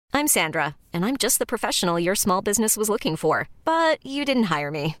I'm Sandra, and I'm just the professional your small business was looking for. But you didn't hire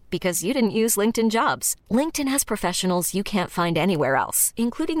me because you didn't use LinkedIn Jobs. LinkedIn has professionals you can't find anywhere else,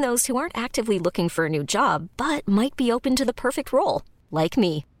 including those who aren't actively looking for a new job, but might be open to the perfect role, like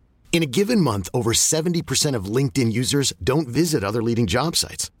me. In a given month, over 70% of LinkedIn users don't visit other leading job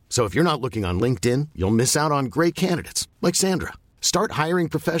sites. So if you're not looking on LinkedIn, you'll miss out on great candidates like Sandra. Start hiring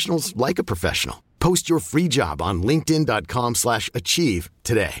professionals like a professional. Post your free job on linkedin.com/achieve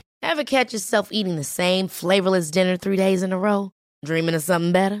today. Ever catch yourself eating the same flavorless dinner 3 days in a row? Dreaming of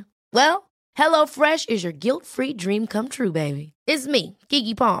something better? Well, HelloFresh is your guilt-free dream come true, baby. It's me,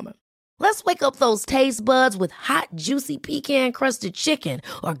 Keke Palmer. Let's wake up those taste buds with hot, juicy pecan-crusted chicken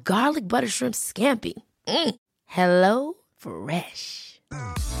or garlic butter shrimp scampi. Hello Fresh.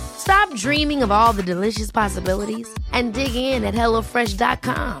 Stop dreaming of all the delicious possibilities and dig in at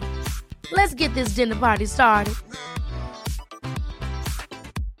HelloFresh.com. Let's get this dinner party started.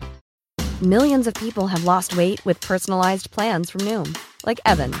 Millions of people have lost weight with personalized plans from Noom. Like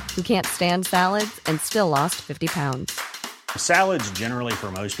Evan, who can't stand salads and still lost 50 pounds. Salads generally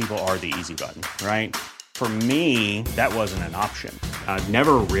for most people are the easy button, right? For me, that wasn't an option. I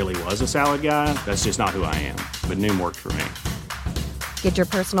never really was a salad guy. That's just not who I am. But Noom worked for me. Get your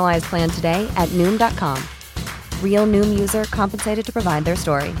personalized plan today at Noom.com. Real Noom user compensated to provide their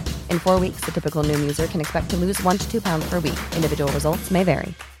story. In 4 weeks, the typical Noom user can expect to lose 1 to 2 pounds per week. Individual results may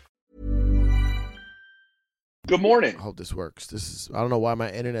vary. Good morning. I hope this works. I don't know why my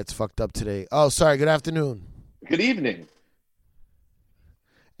internet's fucked up today. Oh, sorry. Good afternoon. Good evening.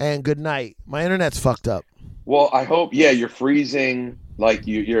 And good night. My internet's fucked up. Well, I hope, you're freezing. Like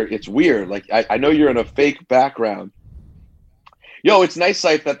you're it's weird. Like I know you're in a fake background. Yo, it's nice,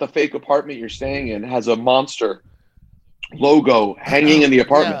 Saif, that the fake apartment you're staying in has a Monster logo hanging in the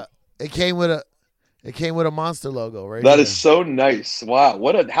apartment. Yeah, it came with a Monster logo, right? That is so nice. Wow.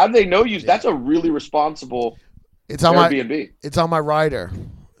 How do they know you? Yeah. That's a really responsible Airbnb. It's on my rider.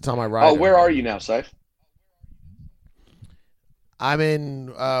 Oh, where are you now, Saif? I'm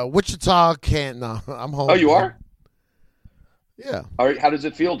in Wichita, Canton. No, I'm home. Oh, you are? Yeah. All right. How does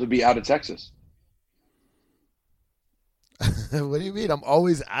it feel to be out of Texas? What do you mean? I'm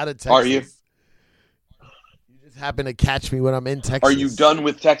always out of Texas. Are you? You just happen to catch me when I'm in Texas. Are you done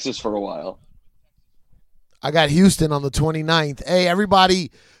with Texas for a while? I got Houston on the 29th. Hey,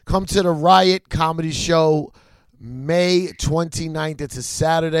 everybody, come to the Riot Comedy Show May 29th. It's a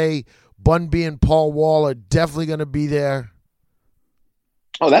Saturday. Bun B and Paul Wall are definitely going to be there.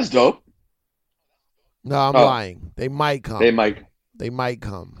 Oh, that's dope. No, I'm lying. They might come. They might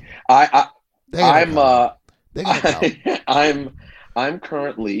come. I'm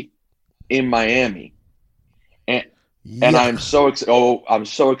currently in Miami, and I'm so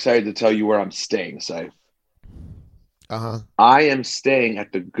excited to tell you where I'm staying, Saif. I am staying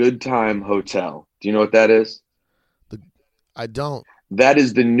at the Good Time Hotel. Do you know what that is? I don't. That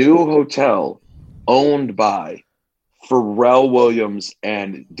is the new hotel owned by Pharrell Williams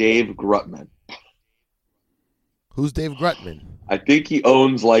and Dave Grutman. Who's Dave Grutman? I think he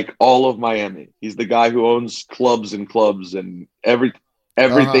owns like all of Miami. He's the guy who owns clubs and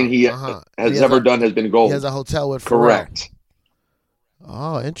everything he has ever done has been gold. He has a hotel with Pharrell. Correct.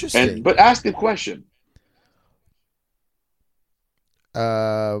 Oh, interesting. But ask the question.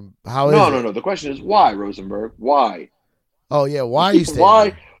 No. The question is why, Rosenberg? Why? Oh yeah, why are you staying?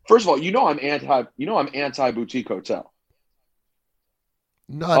 Why? First of all, I'm anti boutique hotel.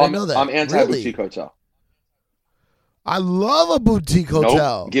 No, I didn't know that. I'm anti boutique hotel. I love a boutique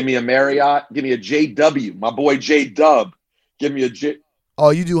hotel. Nope. Give me a Marriott. Give me a JW. My boy J Dub. Give me a J.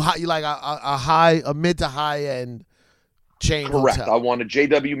 Oh, you do? You like a mid to high end chain Correct. hotel? I want a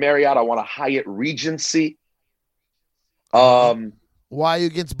JW Marriott. I want a Hyatt Regency. Why are you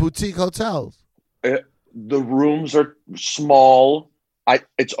against boutique hotels? The rooms are small.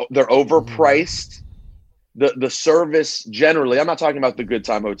 They're overpriced. The service generally, I'm not talking about the Good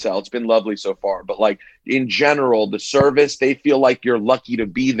Time Hotel. It's been lovely so far, but like in general, the service, they feel like you're lucky to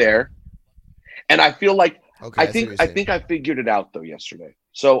be there. And I feel like I think I figured it out though yesterday.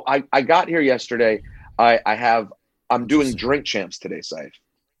 So I got here yesterday. I'm doing Drink Champs today, Saif.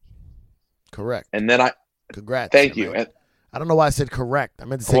 Correct. And then congrats. Thank you. And I don't know why I said correct. I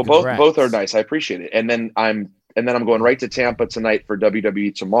meant to say congrats. Both are nice. I appreciate it. And then I'm going right to Tampa tonight for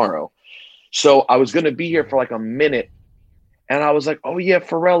WWE tomorrow. So I was going to be here for like a minute, and I was like, "Oh yeah,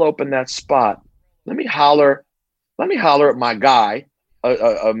 Pharrell opened that spot. Let me holler at my guy,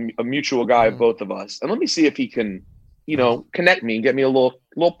 a mutual guy of both of us, and let me see if he can, connect me and get me a little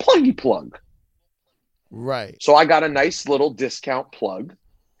pluggy plug." Right. So I got a nice little discount plug,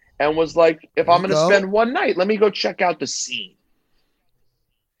 and was like, "If I'm going to spend one night, let me go check out the scene."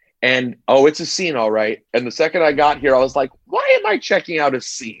 And it's a scene, all right. And the second I got here, I was like, why am I checking out a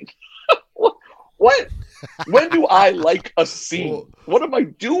scene? What? When do I like a scene? What am I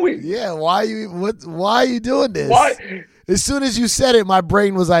doing? Yeah, why are you doing this? Why? As soon as you said it, my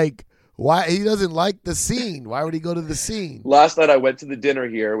brain was like, why? He doesn't like the scene. Why would he go to the scene? Last night I went to the dinner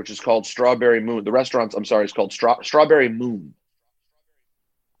here, which is called Strawberry Moon. The restaurant, I'm sorry, is called Strawberry Moon.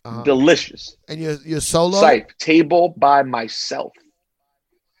 Delicious. And you're solo? Sipe, table by myself.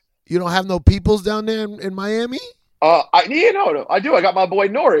 You don't have no peoples down there in Miami? No, I do. I got my boy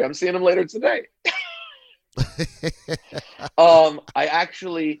Nori. I'm seeing him later today.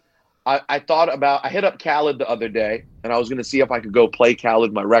 I thought about, I hit up Khaled the other day, and I was going to see if I could go play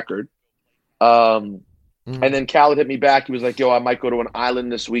Khaled my record. And then Khaled hit me back. He was like, yo, I might go to an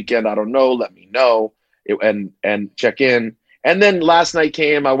island this weekend. I don't know. Let me know and check in. And then last night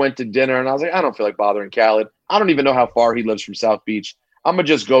came, I went to dinner, and I was like, I don't feel like bothering Khaled. I don't even know how far he lives from South Beach. I'm going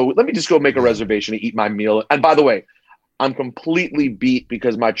to just go. Let me just go make a reservation to eat my meal. And by the way, I'm completely beat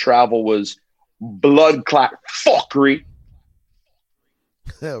because my travel was blood clot fuckery.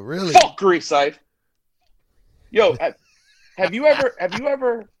 Yeah, really? Fuckery, Syfe. Yo, have you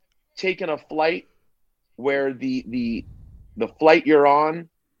ever taken a flight where the flight you're on,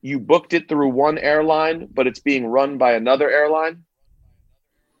 you booked it through one airline, but it's being run by another airline?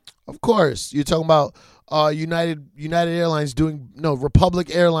 Of course. You're talking about United Airlines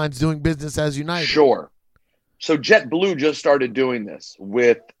Republic Airlines doing business as United. Sure. So JetBlue just started doing this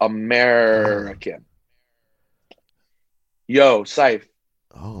with American. Yo, Syfe.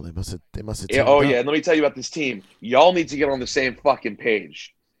 Oh, they must have. Yeah, and let me tell you about this team. Y'all need to get on the same fucking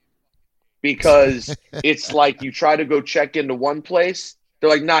page, because it's like you try to go check into one place. They're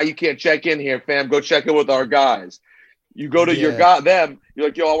like, nah, you can't check in here, fam. Go check in with our guys. You go to your guy, them. You're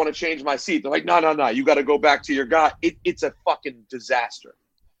like, yo, I want to change my seat. They're like, no. You got to go back to your guy. It's a fucking disaster.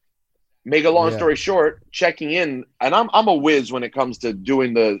 Make a long story short, checking in, and I'm a whiz when it comes to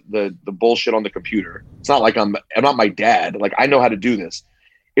doing the bullshit on the computer. It's not like I'm not my dad. Like, I know how to do this.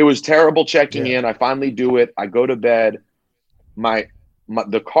 It was terrible checking in. I finally do it. I go to bed.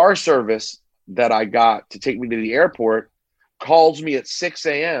 The car service that I got to take me to the airport calls me at 6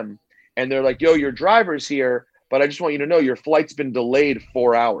 a.m. and they're like, yo, your driver's here, but I just want you to know your flight's been delayed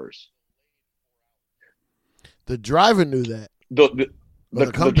 4 hours. The driver knew that.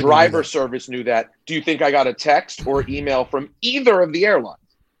 The driver service knew that. Do you think I got a text or email from either of the airlines?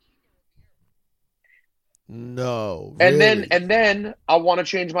 No. Really? And then I want to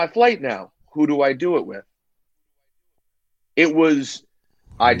change my flight now. Who do I do it with?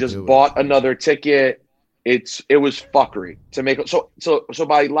 I just bought another ticket. It was fuckery to make. So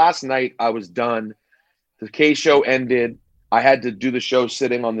by last night I was done. The K show ended. I had to do the show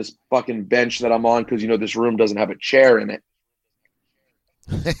sitting on this fucking bench that I'm on because this room doesn't have a chair in it.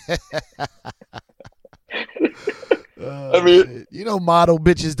 I mean, model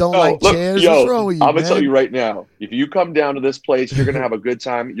bitches don't like chairs. What's wrong with you? I'm gonna tell you right now. If you come down to this place, you're gonna have a good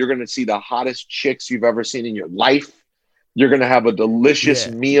time. You're gonna see the hottest chicks you've ever seen in your life. You're gonna have a delicious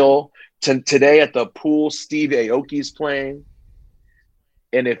meal. Today at the pool, Steve Aoki's playing.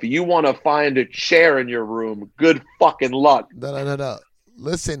 And if you want to find a chair in your room, good fucking luck. No.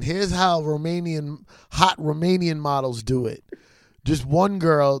 Listen, here's how hot Romanian models do it. Just one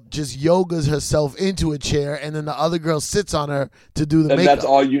girl just yogas herself into a chair, and then the other girl sits on her to do the makeup. And that's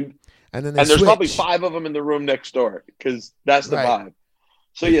all you. And then there's probably 5 of them in the room next door because that's the vibe.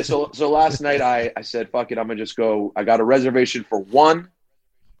 So yeah, so last night I said, fuck it, I'm gonna just go. I got a reservation for 1.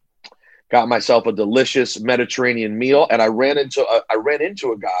 Got myself a delicious Mediterranean meal, and I ran into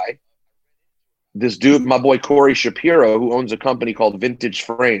a guy. This dude, my boy Corey Shapiro, who owns a company called Vintage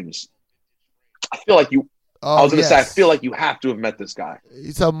Frames. I feel like you. I was going to say, I feel like you have to have met this guy.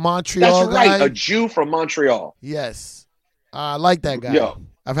 He's a Montreal guy. That's right, a Jew from Montreal. Yes. I like that guy. Yo.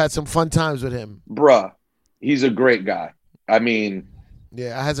 I've had some fun times with him. Bruh, he's a great guy. I mean.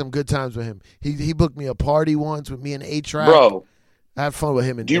 Yeah, I had some good times with him. He booked me a party once with me and A-Track. Bro. I had fun with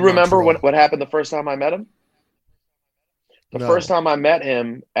him. Do you remember what happened the first time I met him? The first time I met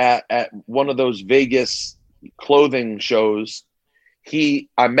him at one of those Vegas clothing shows,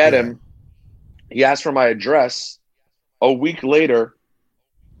 I met him. He asked for my address. A week later,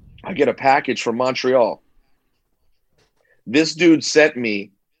 I get a package from Montreal. This dude sent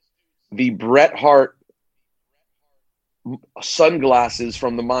me the Bret Hart sunglasses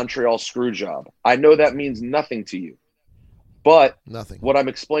from the Montreal screw job. I know that means nothing to you, but what I'm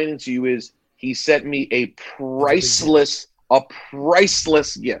explaining to you is he sent me a priceless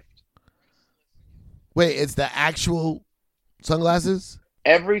gift. Wait, it's the actual sunglasses?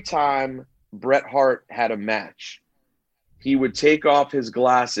 Every time Bret Hart had a match, he would take off his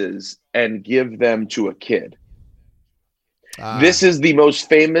glasses and give them to a kid. This is the most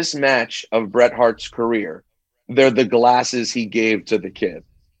famous match of Bret Hart's career. They're the glasses he gave to the kid.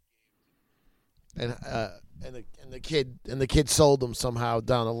 And the kid sold them somehow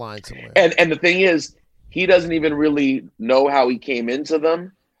down the line somewhere. And the thing is, he doesn't even really know how he came into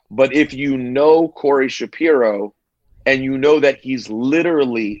them. But if you know Corey Shapiro, and you know that he's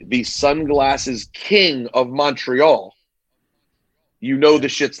literally the sunglasses king of Montreal, you know the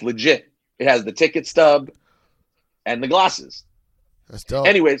shit's legit. It has the ticket stub and the glasses. That's dope.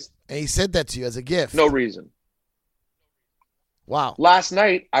 Anyways. And he sent that to you as a gift. No reason. Wow. Last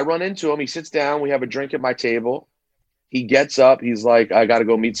night, I run into him. He sits down. We have a drink at my table. He gets up. He's like, I got to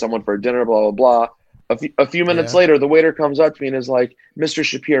go meet someone for dinner, blah, blah, blah. A few minutes later, the waiter comes up to me and is like, Mr.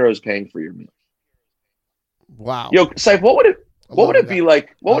 Shapiro's paying for your meal. Wow. Yo, Saif, what would it be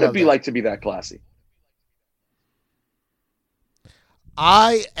like? What would it be like to be that classy?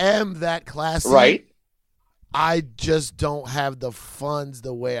 I am that classy. Right. I just don't have the funds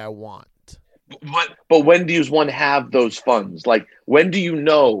the way I want. But when does one have those funds? Like, when do you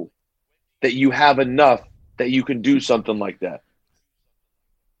know that you have enough that you can do something like that?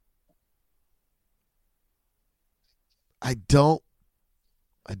 I don't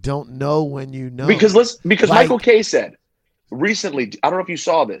know when you know. Because Michael Kay said recently, I don't know if you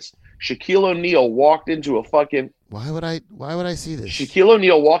saw this, Shaquille O'Neal walked into a fucking... Why would I see this? Shaquille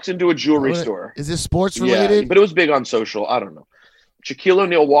O'Neal walks into a jewelry store. Is this sports related? Yeah, but it was big on social. I don't know. Shaquille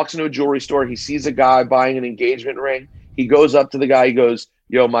O'Neal walks into a jewelry store. He sees a guy buying an engagement ring. He goes up to the guy. He goes,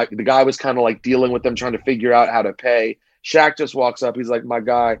 yo, the guy was kind of like dealing with them, trying to figure out how to pay. Shaq just walks up. He's like, my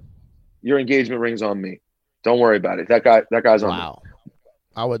guy, your engagement ring's on me. Don't worry about it. That guy's on me. Wow.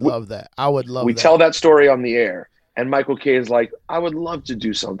 I would love that. We tell that story on the air. And Michael Kay is like, I would love to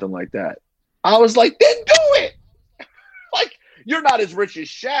do something like that. I was like, then do it. Like, you're not as rich as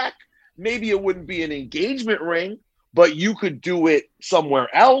Shaq. Maybe it wouldn't be an engagement ring, but you could do it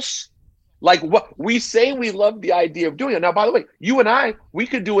somewhere else. Like, what we say, we love the idea of doing it. Now, by the way, you and I, we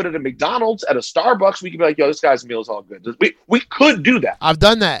could do it at a McDonald's, at a Starbucks. We could be like, yo, this guy's meal is all good. We could do that. I've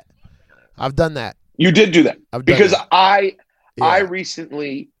done that. You did do that. Because that. I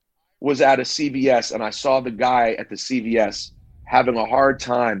recently was at a CVS and I saw the guy at the CVS having a hard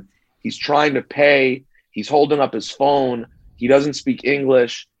time. He's trying to pay. He's holding up his phone. He doesn't speak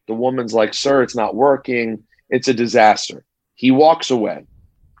English. The woman's like, sir, it's not working. It's a disaster. He walks away.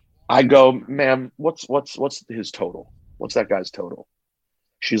 I go, ma'am, what's his total? What's that guy's total?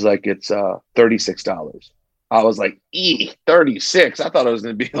 She's like, it's $36. I was like, 36. I thought it was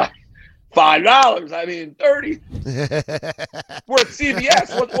going to be like $5. I mean, 30. We're at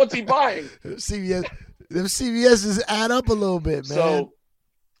CVS. What's he buying? CVS. Them CVS's add up a little bit, man. So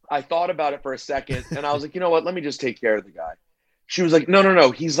I thought about it for a second, and I was like, you know what? Let me just take care of the guy. She was like,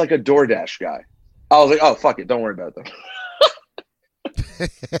 no. He's like a DoorDash guy. I was like, oh, fuck it. Don't worry about it.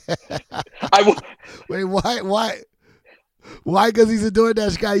 Wait, why? Why? Because he's a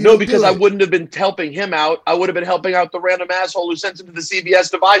DoorDash guy. No, because I wouldn't have been helping him out. I would have been helping out the random asshole who sends him to the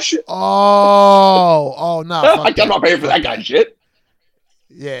CVS to buy shit. Oh, no. I'm not paying for that guy's shit.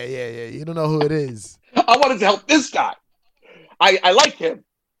 Yeah. You don't know who it is. I wanted to help this guy. I like him.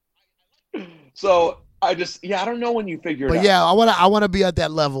 So I don't know when you figure it out. But yeah, I want to be at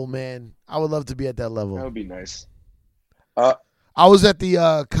that level, man. I would love to be at that level. That would be nice. I was at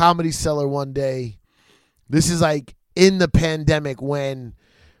the Comedy Cellar one day. This is like in the pandemic when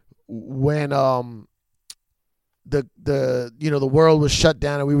the world was shut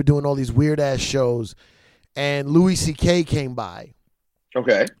down and we were doing all these weird ass shows, and Louis C.K. came by.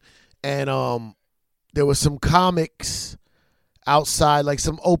 Okay. And there was some comics outside, like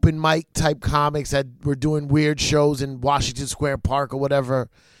some open mic type comics that were doing weird shows in Washington Square Park or whatever.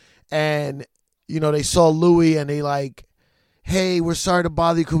 And they saw Louis and they like, hey, we're sorry to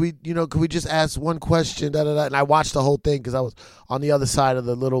bother you. Could we just ask one question? Da, da, da. And I watched the whole thing because I was on the other side of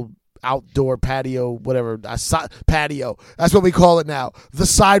the little outdoor patio, whatever. Patio. That's what we call it now. The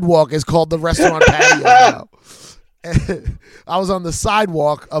sidewalk is called the restaurant patio now. And I was on the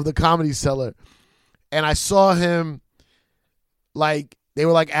sidewalk of the Comedy Cellar, and I saw him, like, they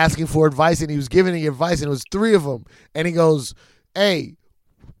were like asking for advice, and he was giving the advice, and it was three of them. And he goes, hey,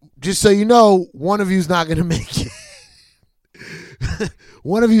 just so you know, one of you's not going to make it.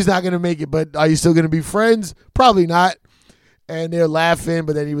 One of you's not going to make it, but are you still going to be friends? Probably not. And they're laughing,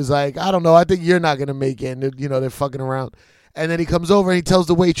 but then he was like, I don't know, I think you're not going to make it. And they're fucking around. And then he comes over and he tells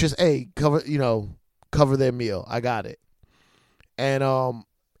the waitress, hey, cover their meal. I got it. And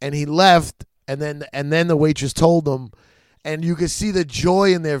he left, and then the waitress told them, and you could see the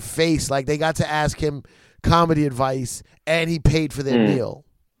joy in their face. Like, they got to ask him comedy advice, and he paid for their meal.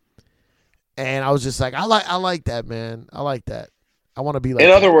 And I was just like, I like that, man. I like that. I want to be like.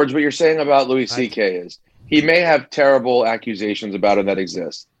 In other words, what you're saying about Louis C.K. is he may have terrible accusations about him that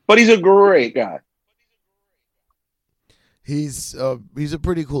exist, but he's a great guy. He's a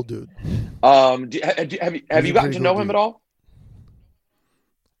pretty cool dude. Have you gotten to know him at all?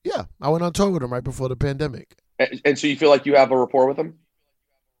 Yeah, I went on tour with him right before the pandemic. And so you feel like you have a rapport with him?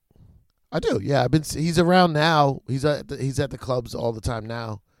 I do. Yeah, he's around now. He's at the clubs all the time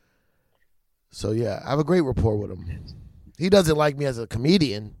now. So yeah, I have a great rapport with him. He doesn't like me as a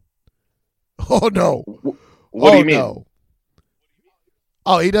comedian. Oh no. What do you mean? No.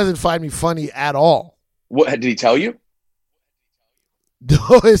 Oh, he doesn't find me funny at all. What did he tell you?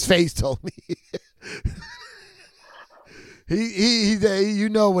 No, his face told me. he you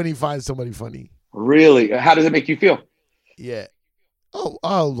know when he finds somebody funny. Really? How does it make you feel? Yeah.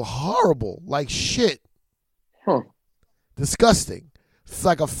 Oh, horrible. Like shit. Huh. Disgusting. It's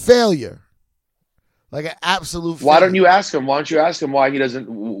like a failure. Like an absolute failure. Why don't you ask him? Why don't you ask him why he doesn't,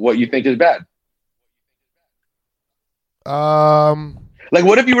 what you think is bad? Like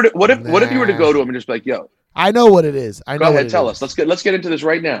what if you were to, what if you were to go to him and just be like, yo, I know what it is. Go ahead, tell us. Let's get into this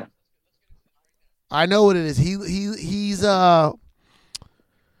right now. I know what it is. He's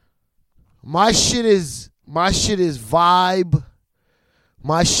my shit is vibe.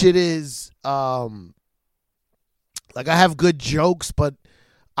 My shit is like I have good jokes, but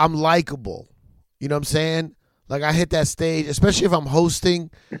I'm likable. You know what I'm saying? Like I hit that stage, especially if I'm hosting,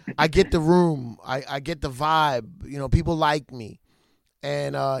 I get the room. I get the vibe. You know, people like me.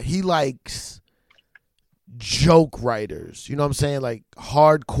 And he likes joke writers. You know what I'm saying? Like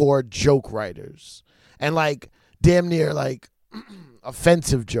hardcore joke writers. And like damn near like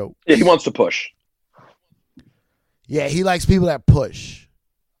offensive joke. Yeah, he wants to push. Yeah, he likes people that push.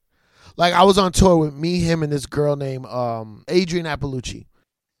 Like I was on tour with me, him, and this girl named Adrienne Appalucci.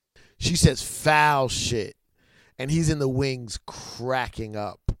 She says foul shit. And he's in the wings cracking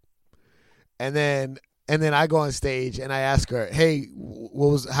up. And then I go on stage and I ask her, hey,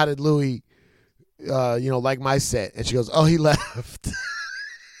 how did Louis like my set? And she goes, oh, he left.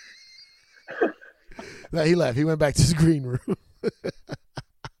 No, he left. He went back to his green room.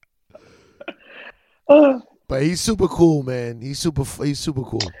 But he's super cool, man. He's super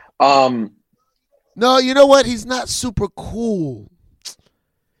cool. No, you know what? He's not super cool.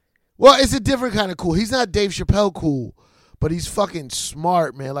 Well, it's a different kind of cool. He's not Dave Chappelle cool, but he's fucking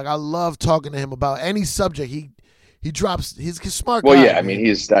smart, man. Like I love talking to him about any subject. He drops his smart. Well, guy, yeah, I mean,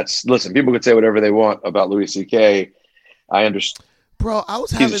 listen, people could say whatever they want about Louis C.K. I understand. Bro, I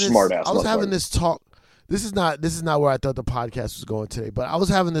was having this talk. This is not where I thought the podcast was going today, but I was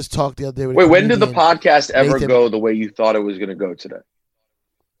having this talk the other day with Wait, when did the podcast ever Nathan, go the way you thought it was going to go today?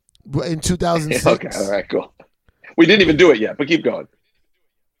 In 2006. Okay, all right, cool. We didn't even do it yet, but keep going.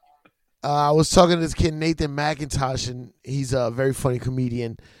 I was talking to this kid, Nathan McIntosh, and he's a very funny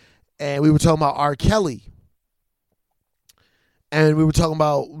comedian. And we were talking about R. Kelly. And we were talking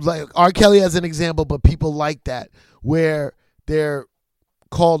about like R. Kelly as an example, but people like that, where they're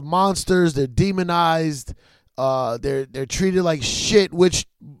called monsters, they're demonized, they're treated like shit, which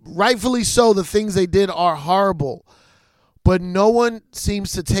rightfully so, the things they did are horrible. But no one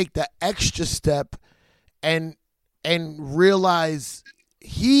seems to take the extra step and realize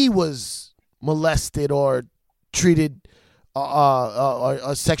he was molested or treated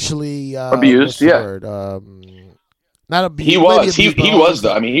or sexually abused. Yeah, not abused. He was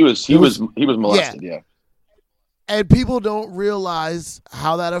though. I mean, he was molested. Yeah. And people don't realize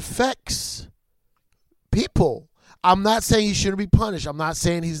how that affects people. I'm not saying he shouldn't be punished. I'm not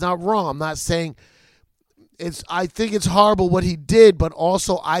saying he's not wrong. I'm not saying I think it's horrible what he did, but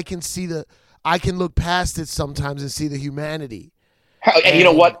also I can look past it sometimes and see the humanity. You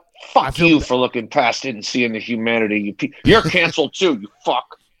know what? Fuck you for looking past it and seeing the humanity. You're canceled too, you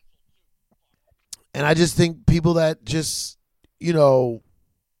fuck. And I just think people that just,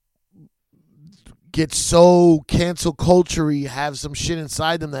 get so cancel culture-y have some shit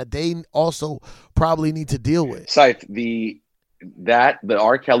inside them that they also probably need to deal with. Scythe, the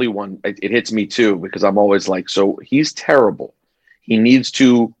R. Kelly one, it hits me too, because I'm always like, so he's terrible. He needs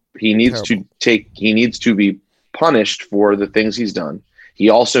to be punished for the things he's done. He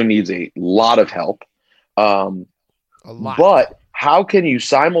also needs a lot of help. A lot. But how can you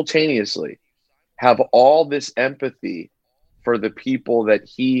simultaneously have all this empathy for the people that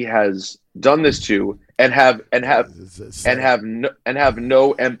he has done this to and have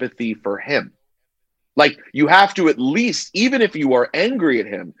no empathy for him? Like, you have to at least, even if you are angry at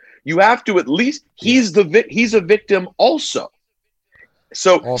him, you have to at least, he's a victim also.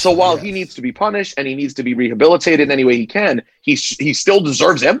 So Also, while yes. he needs to be punished and he needs to be rehabilitated in any way he can, he still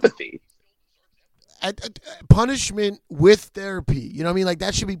deserves empathy. Punishment with therapy. You know what I mean? Like,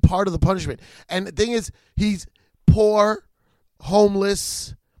 that should be part of the punishment. And the thing is, he's poor,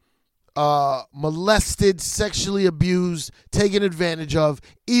 homeless, molested, sexually abused, taken advantage of,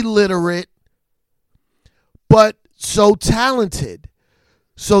 illiterate, but so talented.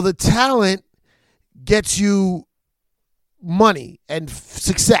 So the talent gets you money and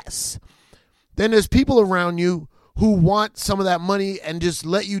success. Then there's people around you who want some of that money and just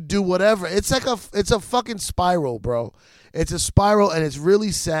let you do whatever. It's a fucking spiral, bro. It's a spiral, and it's really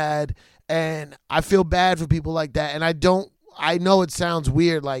sad, and I feel bad for people like that. And I know it sounds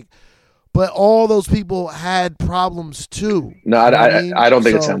weird, like, but all those people had problems too. No, I don't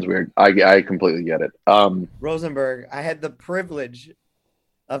think it So- sounds weird. I completely get it. Rosenberg, I had the privilege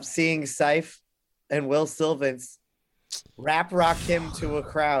of seeing Syph and Will Sylvans rap rock him to a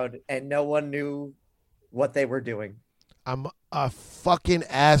crowd, and no one knew what they were doing. I'm a fucking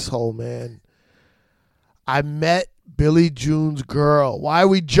asshole, man. I met Billy June's girl. Why are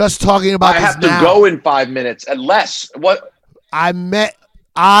we just talking about I this have to now? go in 5 minutes unless what.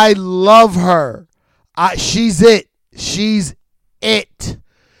 I love her. She's it. She's it.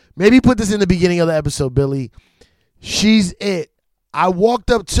 Maybe put this in the beginning of the episode, Billy. She's it. I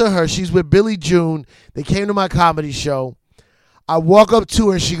walked up to her. She's with Billy June. They came to my comedy show. I walk up to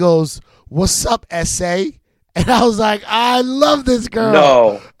her. She goes, "What's up, SA?" And I was like, I love this girl.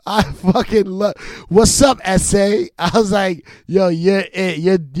 No. I fucking love. What's up, SA? I was like, yo, you're it.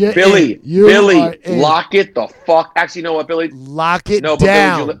 You're Billy, it. You Billy, are it. lock it the fuck. Actually, you know what, Billy? Lock it No, but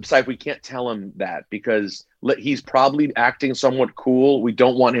down. Billy, Syph, we can't tell him that because he's probably acting somewhat cool. We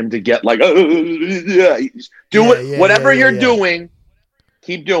don't want him to get like, yeah. Whatever you're doing,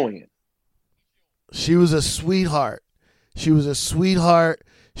 keep doing it. She was a sweetheart.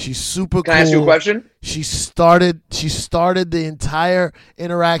 She's super cool. Can I ask you a question? She started the entire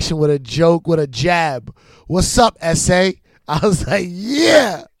interaction with a joke, with a jab. What's up, SA? I was like,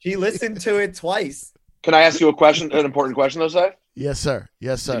 yeah. She listened to it twice. Can I ask you a question? An important question, though, Syph? Yes, sir.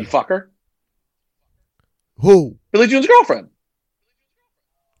 Yes, Did sir. you fuck her? Who? Billy June's girlfriend.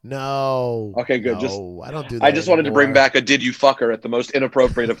 No. Okay, good. No, I don't do that. I just wanted to bring anymore. back a "Did you fuck her" at the most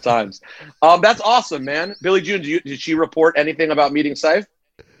inappropriate of times. That's awesome, man. Billy June, did she report anything about meeting Syph?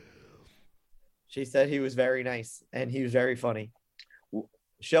 She said he was very nice and he was very funny. The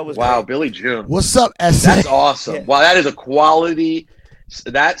show was Wow, great. Billy June. What's up, SA? That's awesome. Yeah. Wow, that is a quality.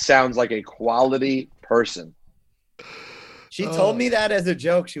 That sounds like a quality person. She told me that as a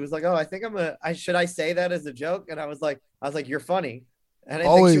joke. She was like, "Oh, I think should I say that as a joke?" And I was like, "You're funny." And I didn't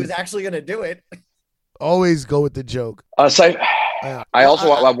think Always. she was actually going to do it. Always go with the joke. Syph, Yeah. I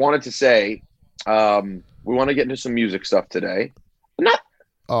wanted to say, we want to get into some music stuff today.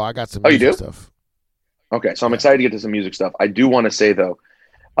 I got some Oh, you music do? stuff. Okay, so I'm excited to get to some music stuff. I do want to say though,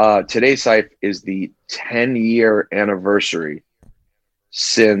 today, Syph, is the 10-year anniversary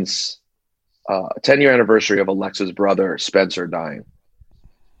since 10-year anniversary of Alexa's brother Spencer dying.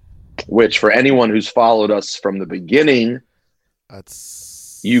 Which, for anyone who's followed us from the beginning,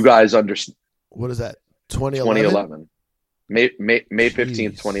 That's you guys understand. What is that? 2011. 2011, May 15th,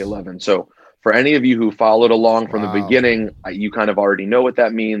 Jeez. 2011. So for any of you who followed along from the Wow. beginning, you kind of already know what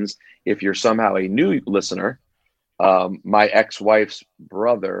that means. If you're somehow a new listener, my ex-wife's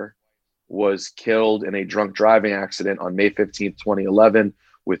brother was killed in a drunk driving accident on May 15th, 2011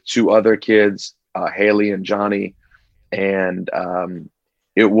 with two other kids, Haley and Johnny. And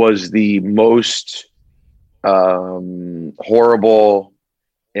it was the most horrible,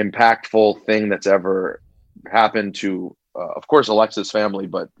 impactful thing that's ever happened to, of course, Alexa's family,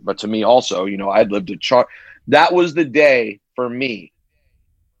 but to me also. You know, I'd lived a that was the day for me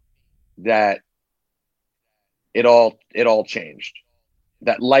that it all changed.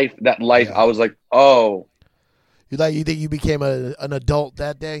 That life, Yeah. I was like, oh, You think you became an adult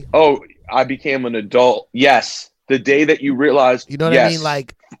that day? I became an adult. Yes. The day that you realized, You know what yes. I mean?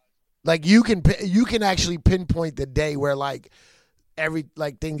 Like you can actually pinpoint the day where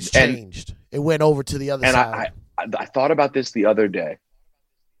things And- changed. It went over to the other And side. I thought about this the other day.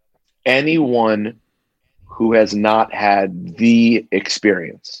 Anyone who has not had the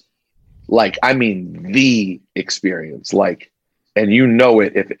experience, the experience, and you know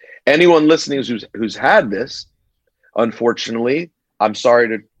it. If anyone listening who's had this, unfortunately, I'm sorry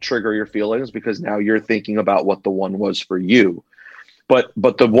to trigger your feelings because now you're thinking about what the one was for you. But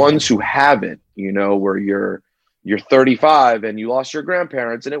the ones who haven't, you know, where you're 35 and you lost your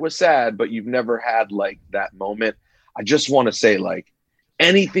grandparents and it was sad, but you've never had that moment. I just want to say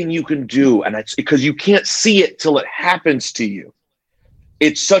anything you can do, and it's because you can't see it till it happens to you.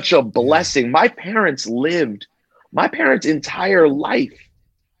 it's such a blessing. My parents' entire life.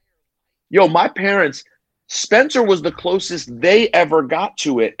 My parents, Spencer was the closest they ever got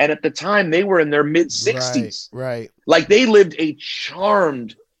to it. And at the time, they were in their mid-60s. Right. Like, they lived a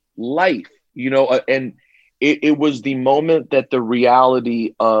charmed life, and it was the moment that the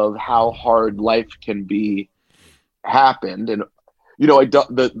reality of how hard life can be happened. And,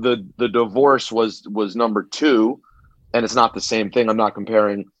 the divorce was number 2, and it's not the same thing. I'm not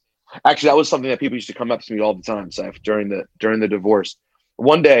comparing. Actually, that was something that people used to come up to me all the time, Saif, during the divorce.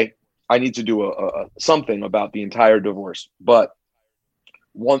 One day, I need to do a something about the entire divorce. But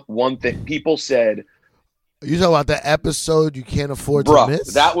one thing people said. You talking about the episode you can't afford to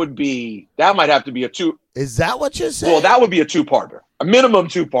miss? That might have to be a 2. Is that what you're saying? Well, that would be a 2-parter, a minimum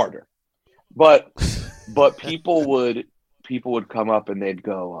 2-parter. But people would come up and they'd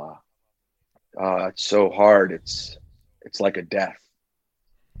go, it's so hard. It's like a death.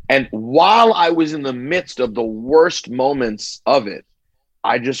 And while I was in the midst of the worst moments of it,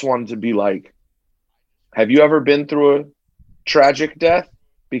 I just wanted to be like, have you ever been through a tragic death?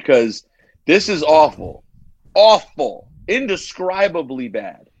 Because this is awful, indescribably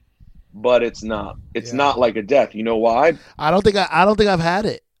bad, but it's not. It's not like a death. You know why? I don't think I've had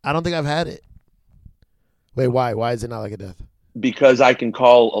it. I don't think I've had it. Wait, why? Why is it not like a death? Because I can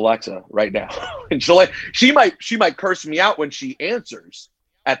call Alexa right now, and she might curse me out when she answers.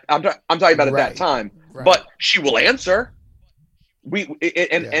 I'm talking about at that time, but she will answer.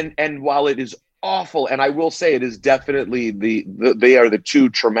 And while it is awful, and I will say it is definitely they are the 2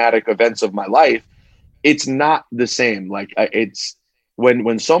 traumatic events of my life. It's not the same. Like, it's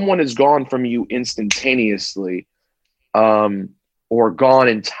when someone is gone from you instantaneously, or gone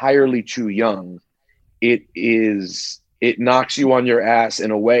entirely too young, it knocks you on your ass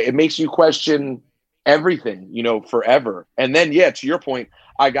in a way. It makes you question everything, forever. And then, to your point,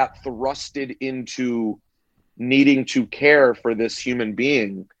 I got thrusted into needing to care for this human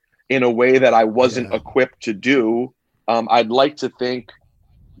being in a way that I wasn't equipped to do. I'd like to think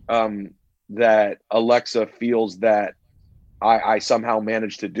that Alexa feels that I somehow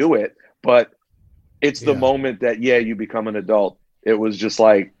managed to do it, but it's the moment that, you become an adult. It was just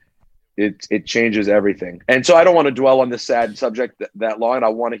like, it changes everything. And so I don't want to dwell on this sad subject that long. And I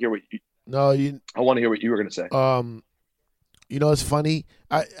want to hear what I want to hear what you were going to say. It's funny.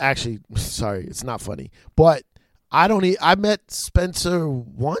 Sorry, it's not funny, but I met Spencer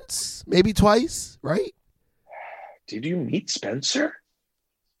once, maybe twice, right? Did you meet Spencer?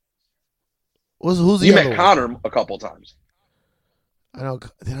 Who's the you other met one? Connor a couple times. I know.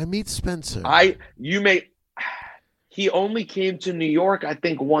 Did I meet Spencer? He only came to New York, I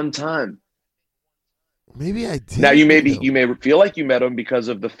think, one time. Maybe I did. Now you may feel like you met him because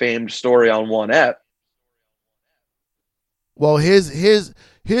of the famed story on 1Ep. Well, here's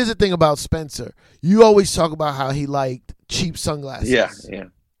the thing about Spencer. You always talk about how he liked cheap sunglasses. Yeah.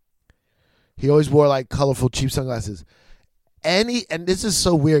 He always wore like colorful cheap sunglasses. And this is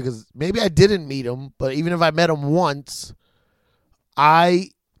so weird because maybe I didn't meet him, but even if I met him once, my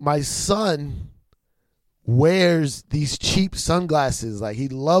son wears these cheap sunglasses. Like, he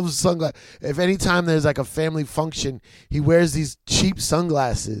loves sunglasses. If anytime there's like a family function, he wears these cheap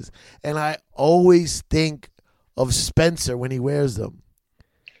sunglasses. And I always think of Spencer when he wears them.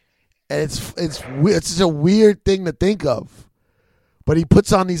 And it's just a weird thing to think of. But he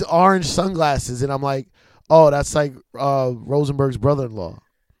puts on these orange sunglasses, and I'm like, oh, that's like Rosenberg's brother-in-law.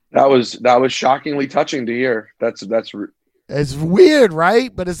 That was shockingly touching to hear. It's weird,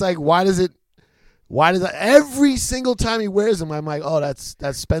 right? but it's like, why does every single time he wears them, I'm like, oh, that's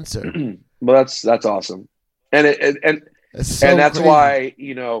Spencer. Well, that's awesome. And that's crazy. Why,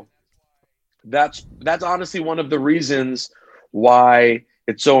 that's honestly one of the reasons why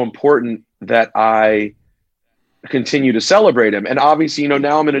it's so important that I continue to celebrate him. And obviously,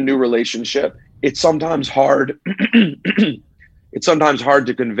 now I'm in a new relationship. It's sometimes hard. It's sometimes hard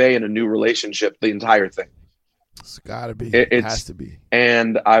to convey in a new relationship the entire thing. It's gotta be. It has to be.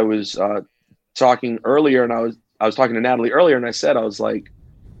 And I was talking earlier, and I was talking to Natalie earlier, and I said, I was like,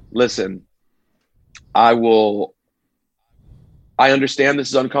 listen, I understand this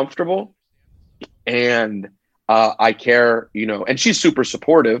is uncomfortable, and I care, and she's super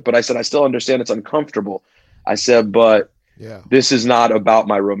supportive, but I said, I still understand it's uncomfortable. I said, but this is not about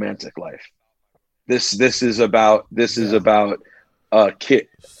my romantic life. This is about a kid.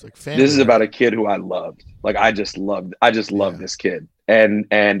 Like family, this is about a kid who I loved. Like, I just loved this kid. And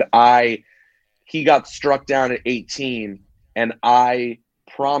he got struck down at 18, and I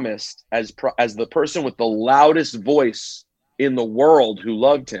promised, as the person with the loudest voice in the world who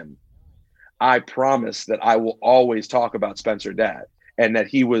loved him, I promised that I will always talk about Spencer Dad. and that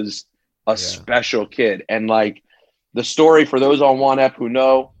he was a special kid. And like the story for those on One Ep who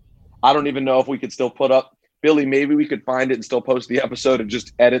know, I don't even know if we could still put up, Billy, maybe we could find it and still post the episode and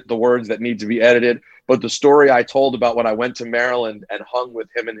just edit the words that need to be edited. But the story I told about when I went to Maryland and hung with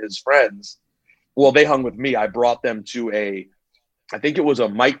him and his friends, well, they hung with me. I brought them to I think it was a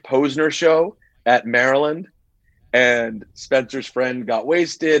Mike Posner show at Maryland. And Spencer's friend got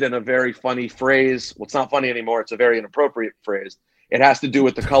wasted, and a very funny phrase. Well, it's not funny anymore. It's a very inappropriate phrase. It has to do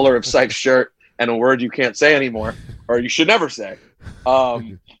with the color of Sife's shirt and a word you can't say anymore, or you should never say.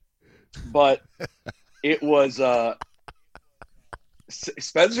 But it was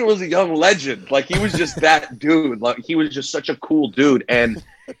Spencer was a young legend. Like, he was just that dude. Like, he was just such a cool dude. And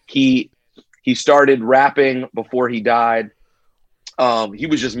he started rapping before he died. He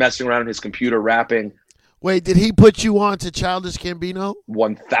was just messing around on his computer rapping. Wait, did he put you on to Childish Gambino?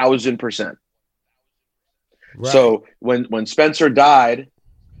 1,000%. Right. So when Spencer died,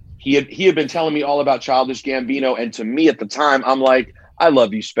 he had been telling me all about Childish Gambino, and to me at the time, I'm like, I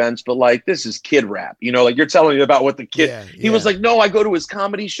love you, Spence, but like, this is kid rap. You know, like, you're telling me about what the kid. Yeah, he was like, no, I go to his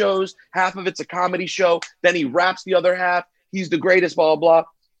comedy shows. Half of it's a comedy show. Then he raps the other half. He's the greatest, blah, blah, blah.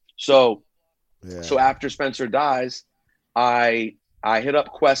 So after Spencer dies, I hit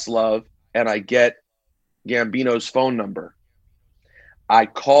up Questlove and I get Gambino's phone number. I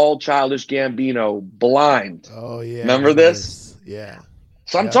called Childish Gambino blind. Oh yeah. Remember this? Yeah.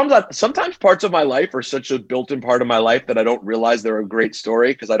 Sometimes parts of my life are such a built-in part of my life that I don't realize they're a great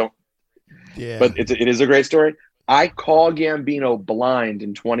story because I don't. Yeah. But it is a great story. I call Gambino blind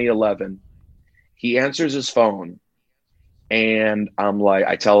in 2011. He answers his phone, and I'm like,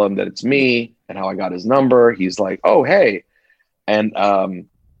 I tell him that it's me and how I got his number. He's like, oh hey, and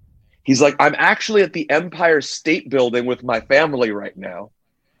he's like, I'm actually at the Empire State Building with my family right now.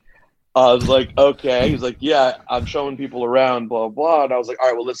 I was like, okay. He's like, yeah, I'm showing people around, blah, blah. And I was like, all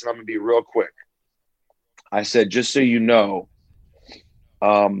right, well, listen, I'm going to be real quick. I said, just so you know,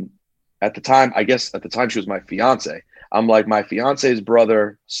 at the time she was my fiance. I'm like, my fiance's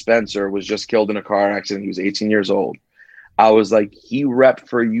brother, Spencer, was just killed in a car accident. He was 18 years old. I was like, he repped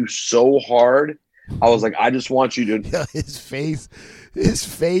for you so hard. I was like, I just want you to. His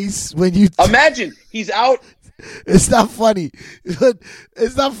face when you imagine he's out. It's not funny.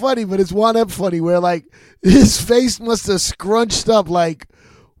 It's not funny, but it's One Ep funny where like his face must have scrunched up. Like,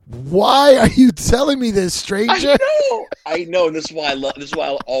 why are you telling me this, stranger? I know. And this is why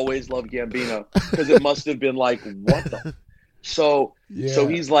I'll always love Gambino, because it must have been like, what the. So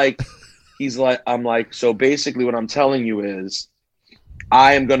he's like, I'm like, so basically what I'm telling you is,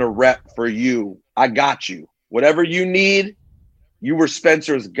 I am gonna rep for you. I got you. Whatever you need. You were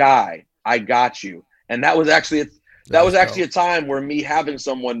Spencer's guy. I got you. And that was actually a time where me having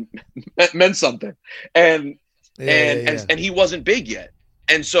someone meant something. And he wasn't big yet.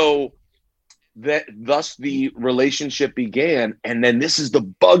 And so thus the relationship began. And then this is the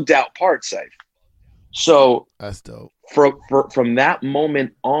bugged out part, Saif. So that's dope. From that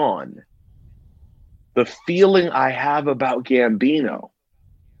moment on, the feeling I have about Gambino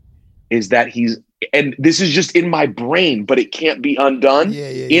is that and this is just in my brain, but it can't be undone.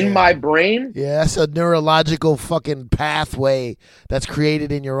 In my brain. Yeah, that's a neurological fucking pathway that's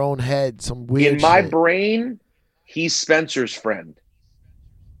created in your own head. Some weird in my brain, he's Spencer's friend.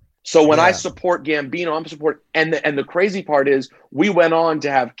 So when I support Gambino, I'm support. And the crazy part is, we went on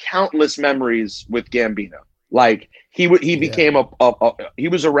to have countless memories with Gambino. Like he became he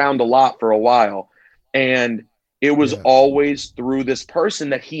was around a lot for a while, and it was always through this person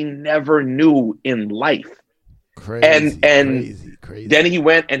that he never knew in life. Crazy. Then he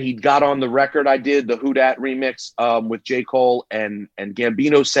went and he got on the record I did, the Who Dat remix with J. Cole, and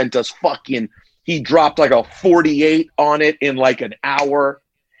Gambino sent us he dropped like a 48 on it in like an hour.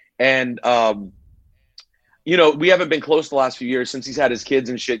 And, we haven't been close the last few years since he's had his kids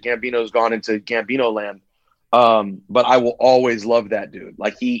and shit. Gambino's gone into Gambino land. But I will always love that dude.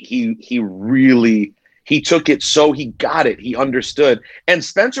 Like he really... He took it, so he got it. He understood. And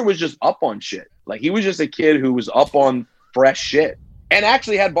Spencer was just up on shit. Like, he was just a kid who was up on fresh shit and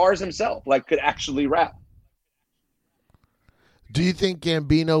actually had bars himself, like could actually rap. Do you think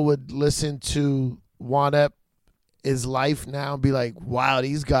Gambino would listen to One Ep, his life now, and be like, wow,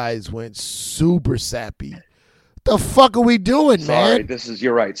 these guys went super sappy? What the fuck are we doing, man?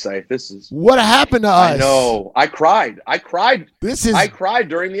 You're right, Saif. What happened to us? I know. I cried. I cried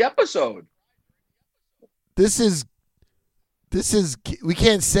during the episode. This is, we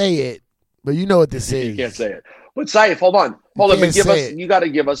can't say it, but you know what this is. You can't say it. But Saif, hold on. But you got to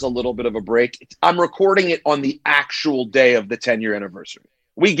give us a little bit of a break. I'm recording it on the actual day of the 10-year anniversary.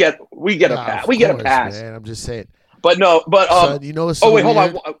 We get a pass. We get a pass. Man, I'm just saying. But no, but Son, you know what's so oh wait, hold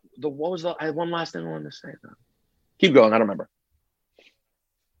weird? on. What was the? I had one last thing I wanted to say. Keep going. I don't remember.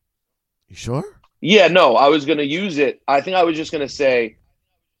 You sure? Yeah, no, I was gonna use it. I think I was just gonna say,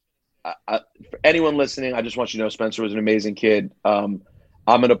 for anyone listening, I just want you to know Spencer was an amazing kid. I'm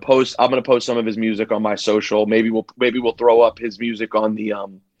gonna post some of his music on my social. Maybe we'll throw up his music on the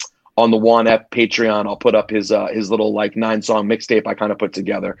Juan F Patreon. I'll put up his little like 9-song mixtape I kind of put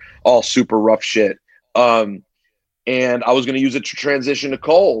together, all super rough shit. And I was going to use it to transition to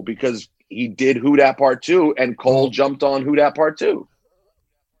Cole because he did Who Dat Part 2 and Cole jumped on Who Dat Part 2.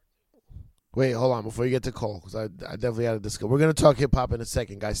 Wait, hold on before you get to Cole, because I definitely had to discuss. We're going to talk hip hop in a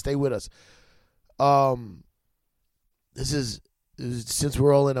second, guys. Stay with us. This is since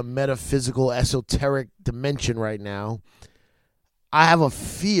we're all in a metaphysical, esoteric dimension right now. I have a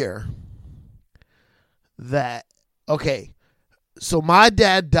fear that so my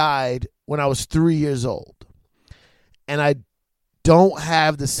dad died when I was 3 years old. And I don't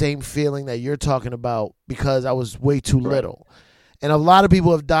have the same feeling that you're talking about because I was way too little. And a lot of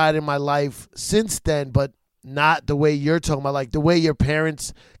people have died in my life since then, but not the way you're talking about, like the way your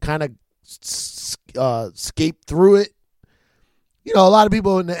parents kind of escaped through it. You know, a lot of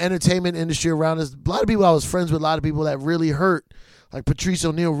people in the entertainment industry around us, a lot of people I was friends with, a lot of people that really hurt, like Patrice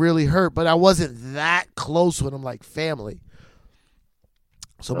O'Neal really hurt, but I wasn't that close with them like family.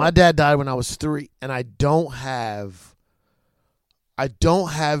 So my dad died when I was 3, and I don't have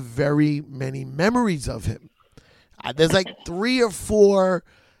very many memories of him. There's like 3 or 4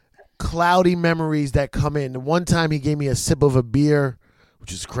 cloudy memories that come in. One time he gave me a sip of a beer,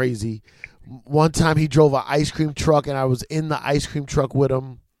 which is crazy. One time he drove an ice cream truck, and I was in the ice cream truck with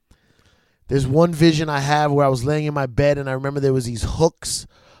him. There's one vision I have where I was laying in my bed, and I remember there was these hooks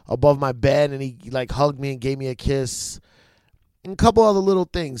above my bed, and he like hugged me and gave me a kiss. And a couple other little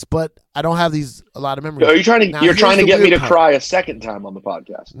things, but I don't have a lot of memories. Are you trying to? Now, you're trying to get me to part. cry a second time on the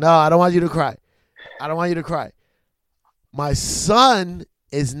podcast. No, I don't want you to cry. I don't want you to cry. My son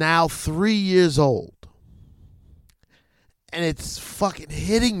is now 3 years old, and it's fucking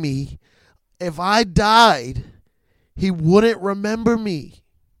hitting me. If I died, he wouldn't remember me.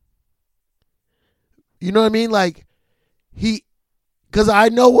 You know what I mean? Like because I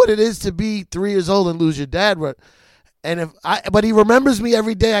know what it is to be 3 years old and lose your dad. But he remembers me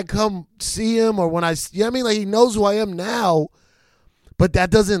every day I come see him or when you know what I mean? Like he knows who I am now, but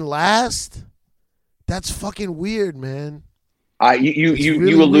that doesn't last. That's fucking weird, man. You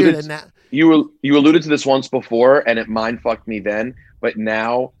alluded to this once before and it mind fucked me then, but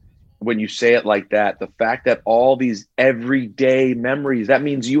now when you say it like that, the fact that all these everyday memories, that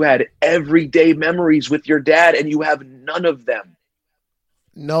means you had everyday memories with your dad and you have none of them.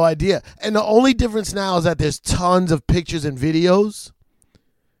 No idea. And the only difference now is that there's tons of pictures and videos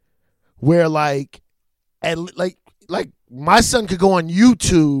where like my son could go on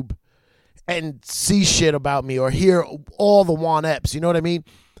YouTube and see shit about me or hear all the Juan Epps, you know what I mean?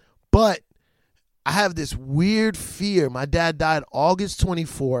 But I have this weird fear. My dad died August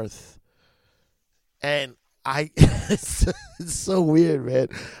 24th. And it's so weird, man.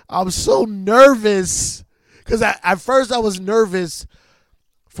 I'm so nervous because at first I was nervous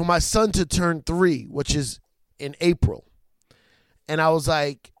for my son to turn 3, which is in April. And I was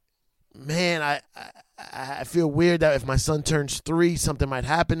like, man, I feel weird that if my son turns 3, something might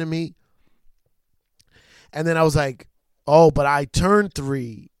happen to me. And then I was like, oh, but I turned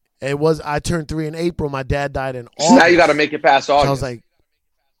 3. I turned 3 in April. My dad died in August. So now you got to make it past August. So I was like,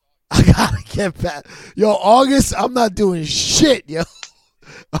 I got to get past. Yo, August, I'm not doing shit, yo.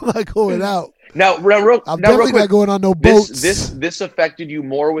 I'm not going out. I'm definitely not going on no boats. This affected you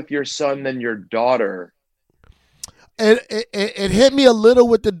more with your son than your daughter. It hit me a little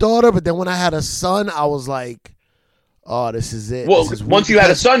with the daughter, but then when I had a son, I was like, oh, this is it. Well, once you had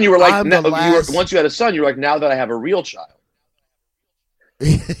a son, you were like, once you had a son, you were like, now that I have a real child.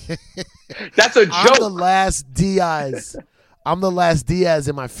 That's a joke. I'm the last Diaz. I'm the last Diaz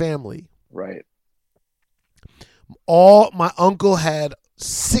in my family. Right. My uncle had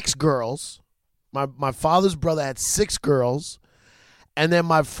 6 girls. My father's brother had 6 girls. And then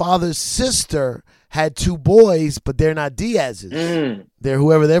my father's sister had 2 boys, but they're not Diaz's. They're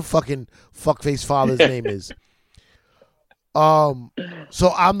whoever their fucking fuckface father's name is.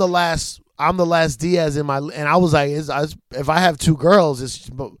 So I'm the last Diaz in and I was like, if I have 2 girls,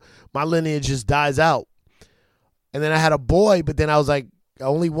 my lineage just dies out. And then I had a boy, but then I was like,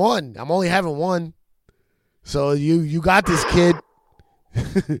 only one. I'm only having one. So you got this, kid.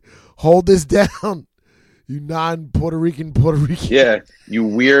 Hold this down. You non-Puerto Rican. Yeah, you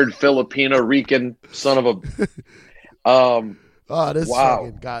weird Filipino Rican son of a. Oh, this Wow.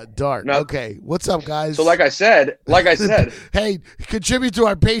 fucking got dark. Now- Okay, what's up, guys? So like I said, hey, contribute to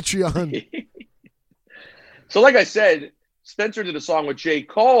our Patreon. so like I said, Spencer did a song with J.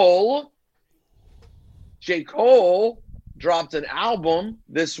 Cole. J. Cole dropped an album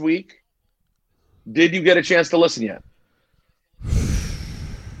this week. Did you get a chance to listen yet?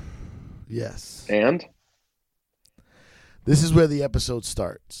 Yes. And This is where the episode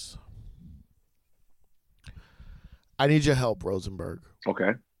starts. I need your help, Rosenberg.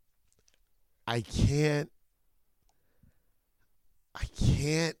 okay. I can't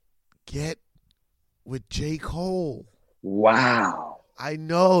get with J. Cole. Wow. I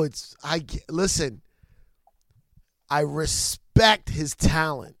know listen, I respect his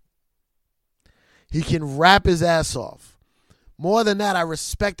talent. He can rap his ass off. More than that, I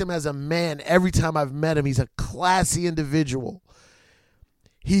respect him as a man. Every time I've met him, he's a classy individual.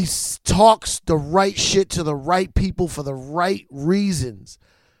 He talks the right shit to the right people for the right reasons.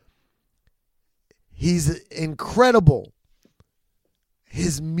 He's incredible.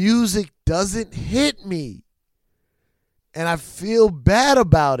 His music doesn't hit me. And I feel bad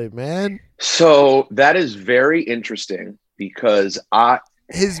about it, man. So that is very interesting because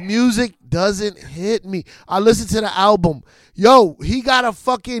His music doesn't hit me. I listened to the album. Yo, he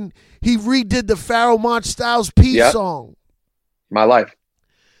redid the Pharoah Monch Styles P song. My Life.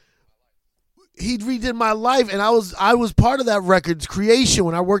 He redid My Life, and I was part of that record's creation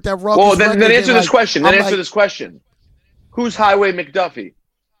when I worked at Rock. Well, then answer this question. This question. Who's Highway McDuffie?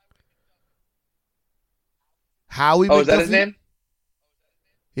 Howie McDuffie. Oh, is that his name?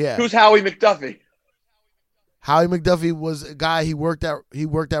 Yeah. Who's Howie McDuffie? Howie McDuffie was a guy he worked at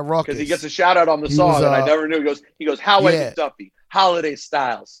Rock. Because he gets a shout out on the song, and I never knew. He goes Howie McDuffie, Holiday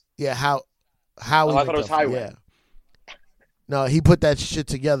Styles. Yeah, Howie. I thought it was Highway. Yeah. No, he put that shit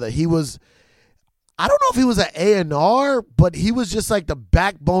together. He was. I don't know if he was an A&R, but he was just like the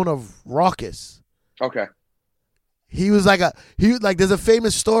backbone of Rawkus. Okay. He was like there's a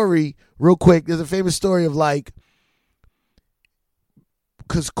famous story, real quick. There's a famous story of like,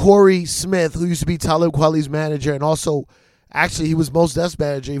 because Corey Smith, who used to be Talib Kweli's manager, and also, actually, he was Mos Def's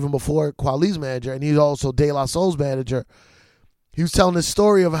manager even before Kweli's manager, and he's also De La Soul's manager. He was telling this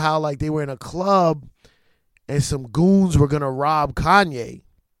story of how like they were in a club, and some goons were gonna rob Kanye.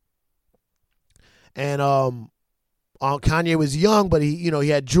 And Kanye was young, but he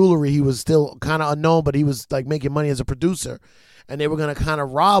had jewelry. He was still kind of unknown, but he was like making money as a producer. And they were gonna kind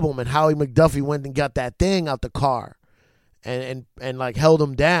of rob him. And Howie McDuffie went and got that thing out the car, and like held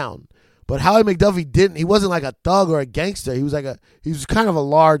him down. But Howie McDuffie didn't. He wasn't like a thug or a gangster. He was kind of a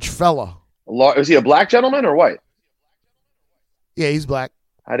large fella. Was he a black gentleman or white? Yeah, he's black.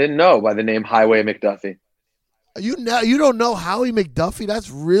 I didn't know by the name Highway McDuffie. You don't know Howie McDuffie? That's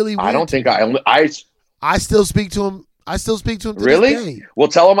really weird. I don't think I still speak to him. I still speak to him to really? this day. Well,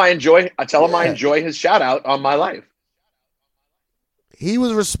 tell him I enjoy his shout out on My Life. He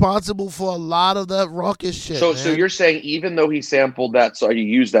was responsible for a lot of that Rawkus shit. So you're saying even though he sampled that song, he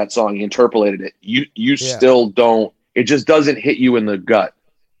used that song, he interpolated it, you still don't, it just doesn't hit you in the gut.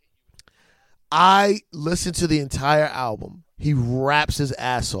 I listened to the entire album. He raps his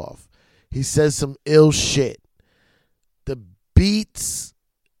ass off. He says some ill shit. The beats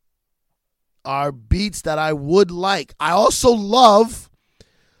are beats that I would like. I also love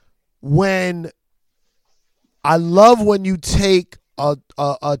when you take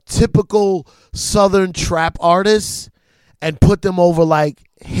a typical Southern trap artist and put them over like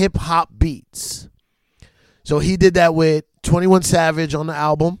hip hop beats. So he did that with 21 Savage on the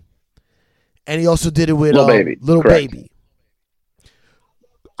album, and he also did it with Lil Baby.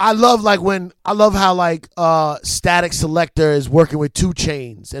 I love how like Static Selector is working with 2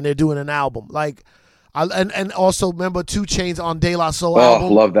 Chainz and they're doing an album. Like, and also remember 2 Chainz on De La Soul album.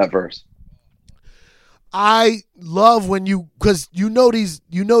 Oh, love that verse. I love when because you know these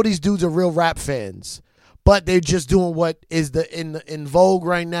dudes are real rap fans, but they're just doing what is in vogue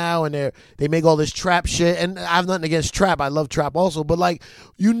right now, and they make all this trap shit. And I have nothing against trap. I love trap also, but like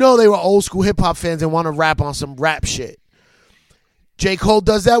they were old school hip hop fans and want to rap on some rap shit. J. Cole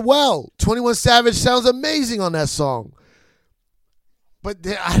does that well. 21 Savage sounds amazing on that song. But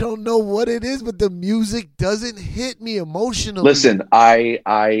I don't know what it is, but the music doesn't hit me emotionally. Listen,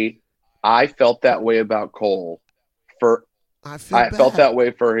 I felt that way about Cole I felt that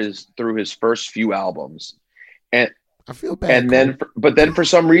way through his first few albums. And I feel bad. And then for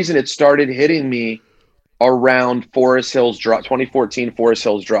some reason it started hitting me around Forest Hills Drive, 2014 Forest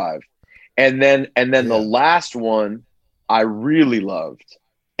Hills Drive. And then the last one I really loved.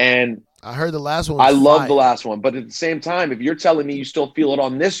 And I heard the last one. I love the last one. But at the same time, if you're telling me you still feel it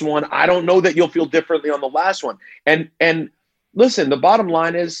on this one, I don't know that you'll feel differently on the last one. And listen, the bottom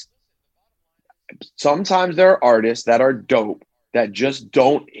line is sometimes there are artists that are dope that just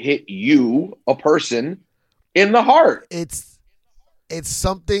don't hit you, a person, in the heart. It's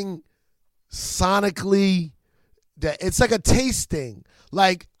something sonically that it's like a taste thing.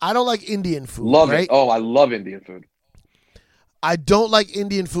 Like, I don't like Indian food. Love right? it. Oh, I love Indian food. I don't like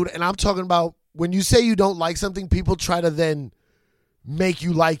Indian food, and I'm talking about when you say you don't like something, people try to then make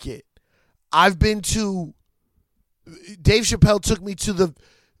you like it. I've been to Dave Chappelle took me to the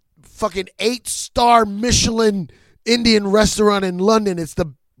fucking 8-star Michelin Indian restaurant in London. It's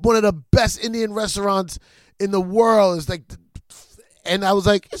one of the best Indian restaurants in the world. It's like, and I was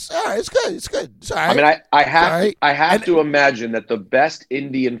like, it's all right, it's good, it's all right. I mean, I have right. I have to imagine that the best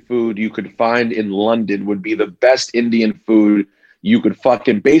Indian food you could find in London would be the best Indian food you could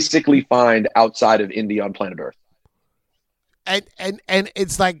fucking basically find outside of India on planet Earth. And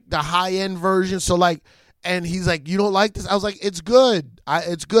it's like the high end version. So like, and he's like, you don't like this? I was like, it's good.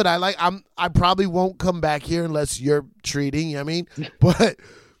 It's good. I probably won't come back here unless you're treating. You know what I mean,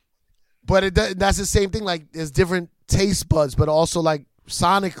 but that's the same thing. Like, there's different taste buds, but also like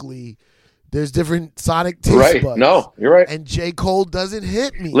sonically, there's different sonic taste buds. No, you're right. And J. Cole doesn't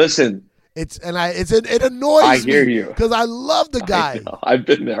hit me. Listen, it annoys me. I hear you because I love the guy. I've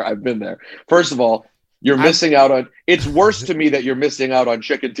been there. First of all, you're missing out on. It's worse to me that you're missing out on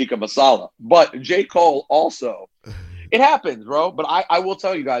chicken tikka masala. But J. Cole also, it happens, bro. But I will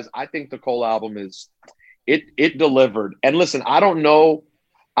tell you guys, I think the Cole album it delivered. And listen, I don't know,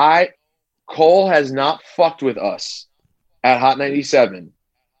 Cole has not fucked with us at Hot 97.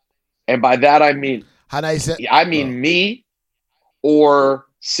 And by that, I mean, me, or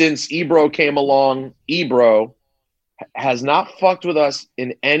since Ebro came along, Ebro has not fucked with us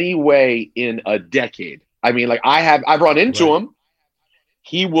in any way in a decade. I mean, like, I've run into him.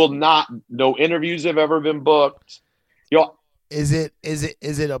 He will not, no interviews have ever been booked. Is it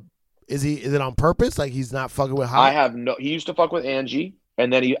on purpose? Like, he's not fucking with Hot? He used to fuck with Angie,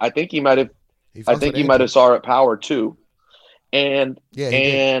 and then I think he might have saw her at Power too. And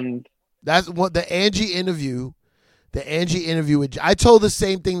that's what the Angie interview I told the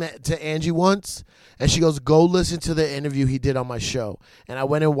same thing to Angie once, and she goes, go listen to the interview he did on my show. And I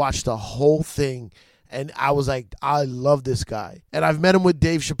went and watched the whole thing, and I was like, I love this guy. And I've met him with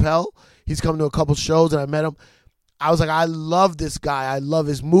Dave Chappelle. He's come to a couple shows, and I met him. I was like, I love this guy. I love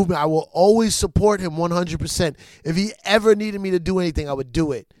his movement. I will always support him 100%. If he ever needed me to do anything, I would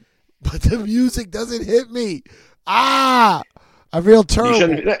do it. But the music doesn't hit me. I feel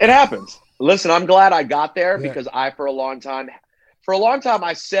terrible. It happens. Listen, I'm glad I got there because for a long time,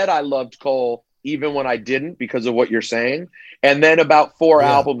 I said I loved Cole even when I didn't because of what you're saying. And then about 4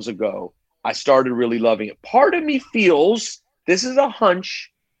 albums ago, I started really loving it. Part of me feels, this is a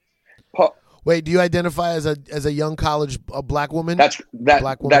hunch. Wait, do you identify as a young college black woman? That's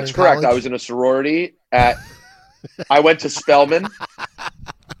correct. College? I was in a sorority I went to Spelman.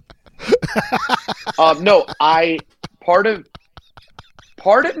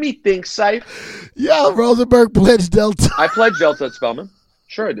 Part of me thinks, Syph. Yeah, Rosenberg pledged Delta. I pledged Delta at Spelman.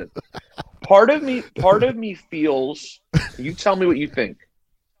 Sure I did. Part of me feels, you tell me what you think.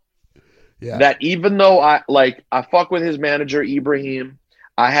 Yeah. That even though I fuck with his manager, Ibrahim,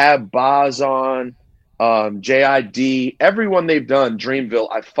 I have Boz on, JID, everyone they've done,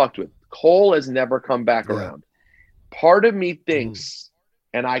 Dreamville, I fucked with. Cole has never come back around. Part of me thinks,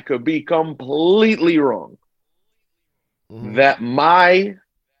 and I could be completely wrong, that my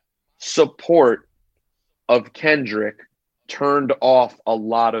support of Kendrick turned off a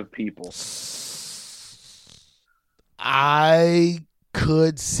lot of people. I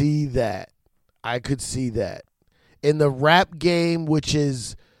could see that. In the rap game, which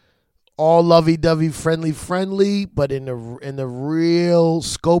is all lovey-dovey, friendly, but in the real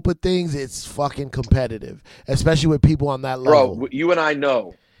scope of things, it's fucking competitive, especially with people on that level. Bro, you and I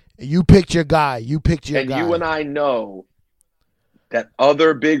know. You picked your guy. And you and I know that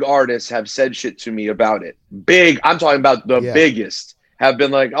other big artists have said shit to me about it. I'm talking about the biggest, have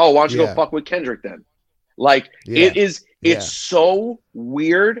been like, oh, why don't you go fuck with Kendrick then? Like, it's so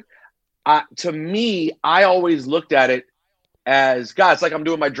weird. To me, I always looked at it as, God, it's like I'm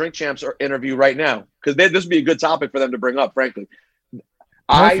doing my Drink Champs interview right now. Because this would be a good topic for them to bring up, frankly. Perfect.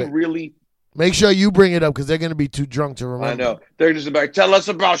 I really... Make sure you bring it up because they're going to be too drunk to remember. I know. They're just about, tell us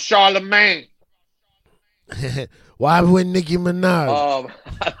about Charlemagne. Why with Nicki Minaj?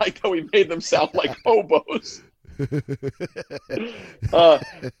 I like how we made them sound like hobos.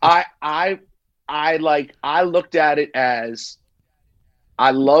 I looked at it as,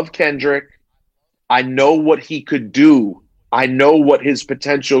 I love Kendrick. I know what he could do. I know what his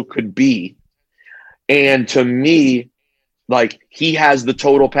potential could be. And to me, Like, he has the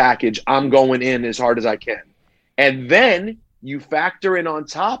total package. I'm going in as hard as I can. And then you factor in on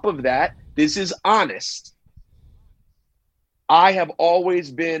top of that, this is honest. I have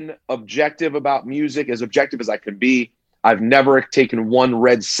always been objective about music, as objective as I could be. I've never taken one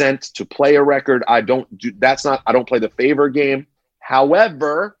red cent to play a record. I don't play the favor game.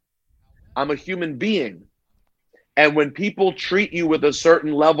 However, I'm a human being. And when people treat you with a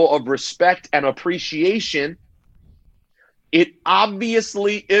certain level of respect and appreciation, it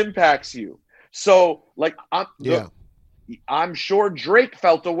obviously impacts you. So, like, I'm sure Drake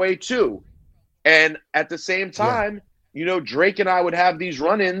felt a way too. And at the same time, you know, Drake and I would have these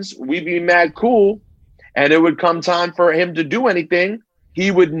run-ins. We'd be mad cool. And it would come time for him to do anything.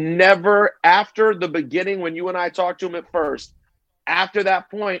 He would never, after the beginning, when you and I talked to him at first, after that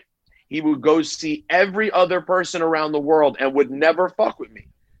point, he would go see every other person around the world and would never fuck with me.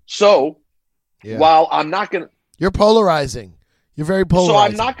 So while I'm not going to... You're polarizing. You're very polarizing. So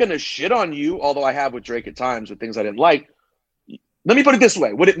I'm not going to shit on you, although I have with Drake at times with things I didn't like. Let me put it this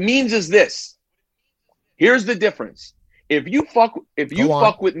way. What it means is this. Here's the difference. If you fuck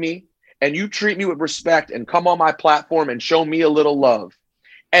with me and you treat me with respect and come on my platform and show me a little love,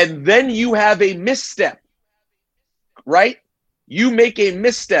 and then you have a misstep, right? You make a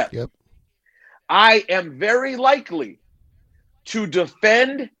misstep. Yep. I am very likely to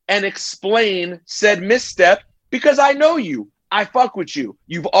defend and explain said misstep because I know you. I fuck with you.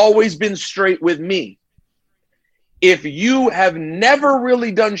 You've always been straight with me. If you have never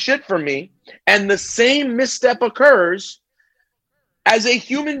really done shit for me and the same misstep occurs, as a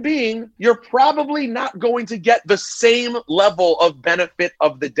human being, you're probably not going to get the same level of benefit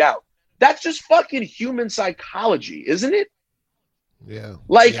of the doubt. That's just fucking human psychology, isn't it? Yeah.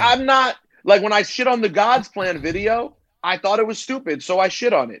 I'm not, like, when I shit on the God's Plan video, I thought it was stupid, so I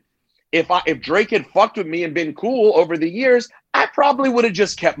shit on it. If Drake had fucked with me and been cool over the years, I probably would have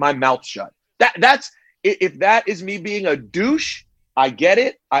just kept my mouth shut. If that is me being a douche, I get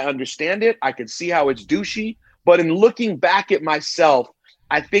it. I understand it. I can see how it's douchey. But in looking back at myself,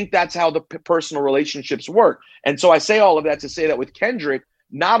 I think that's how the personal relationships work. And so I say all of that to say that with Kendrick,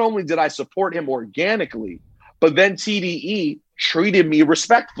 not only did I support him organically, but then TDE treated me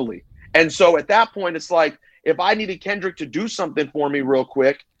respectfully. And so at that point, it's like, if I needed Kendrick to do something for me real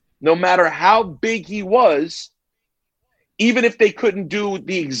quick, no matter how big he was, even if they couldn't do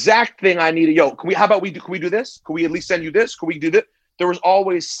the exact thing I needed, can we do this? Can we at least send you this? Can we do this? There was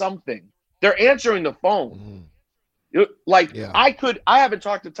always something. They're answering the phone. I haven't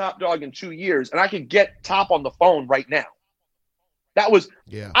talked to Top Dog in 2 years, and I could get Top on the phone right now.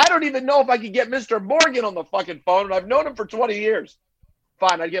 I don't even know if I could get Mr. Morgan on the fucking phone, and I've known him for 20 years.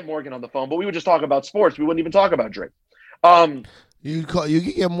 Fine, I'd get Morgan on the phone, but we would just talk about sports. We wouldn't even talk about Drake. You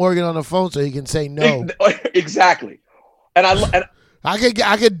can get Morgan on the phone so he can say no. Exactly. And I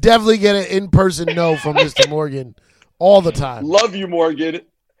could definitely get an in-person no from Mr. Morgan all the time. Love you, Morgan.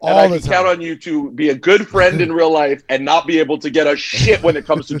 And I can count on you to be a good friend in real life and not be able to get a shit when it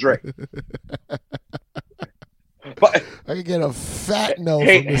comes to Drake. But I can get a fat no from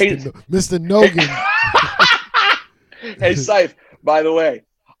Mr. Nogan. Hey, Syph, by the way,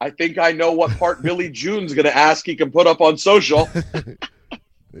 I think I know what part Billy June's going to ask he can put up on social.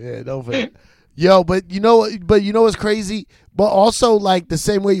 Yeah, don't forget. Yo, but you know what's crazy? But also, like, the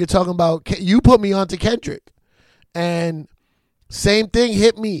same way you're talking about, you put me onto Kendrick. And same thing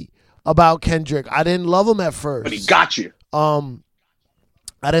hit me about Kendrick. I didn't love him at first. But he got you. I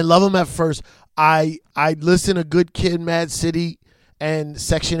didn't love him at first. I listened to Good Kid, Mad City, and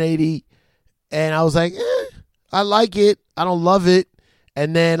Section 80, and I was like, I like it. I don't love it.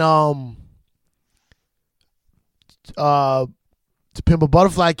 And then To Pimp a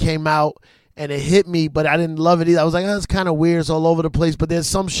Butterfly came out, and it hit me, but I didn't love it either. I was like, it's kind of weird. It's all over the place. But there's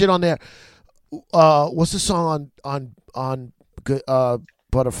some shit on there. What's the song on Good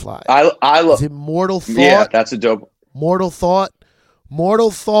Butterfly? I love. Is it Mortal Thought? Yeah, that's a dope. Mortal Thought.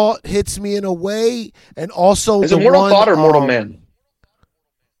 Mortal Thought hits me in a way, and also is it Mortal Thought or Mortal Man?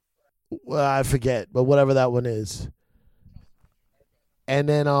 Well, I forget, but whatever that one is. And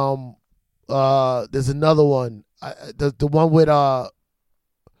then there's another one, the one with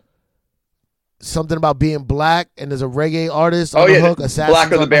something about being black, and there's a reggae artist on the hook.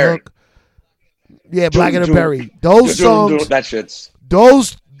 Black or the Berry. Yeah, Black and the Berry. Those songs. That shit's.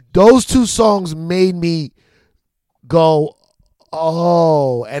 Those two songs made me go,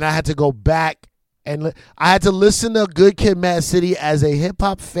 oh, and I had to go back and I had to listen to Good Kid, Mad City as a hip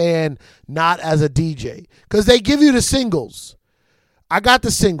hop fan, not as a DJ, because they give you the singles. I got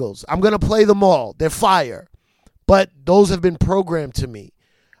the singles. I'm gonna play them all. They're fire, but those have been programmed to me.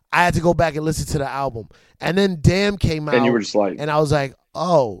 I had to go back and listen to the album. And then Damn came out. And you were just like, and I was like,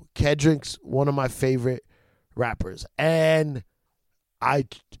 oh, Kendrick's one of my favorite rappers. And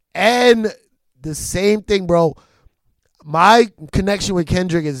the same thing, bro. My connection with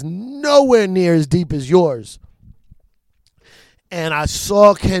Kendrick is nowhere near as deep as yours. And I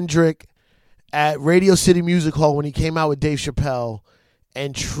saw Kendrick at Radio City Music Hall when he came out with Dave Chappelle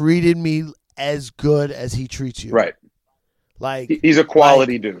and treated me as good as he treats you. right. Like, He's a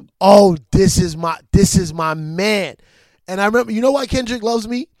quality dude. oh, this is my man. And I remember, you know why Kendrick loves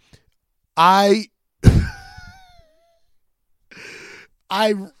me? I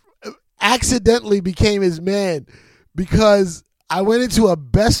accidentally became his man because I went into a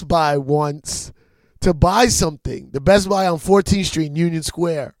Best Buy once to buy something. The Best Buy on 14th Street in Union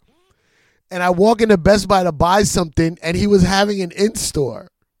Square. And I walk into Best Buy to buy something, and he was having an in-store.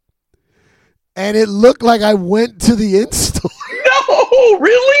 And it looked like I went to the in-store. No,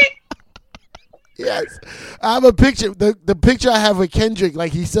 really? Yes. I have a picture. The picture I have with Kendrick,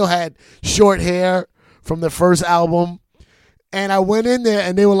 like he still had short hair from the first album. And I went in there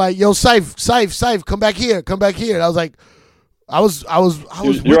and they were like, yo, Syph, come back here. And I was like, I was I'm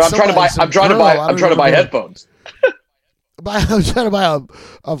trying to buy headphones. I'm trying to buy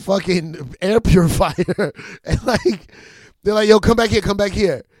a fucking air purifier. And like, they're like, yo, come back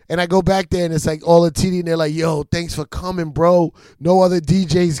here. And I go back there and it's like all the TD and they're like, yo, thanks for coming, bro. No other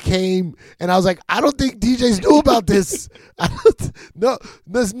DJs came. And I was like, I don't think DJs knew about this. No,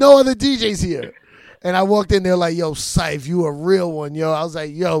 there's no other DJs here. And I walked in there like, yo, Syph, you a real one, yo. I was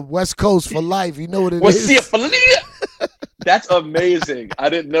like, yo, West Coast for life. You know what it is. That's amazing. I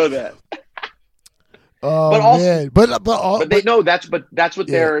didn't know that. Oh, but also, man. But they know that's what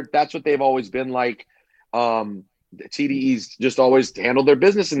they've always been like. TDE's just always handled their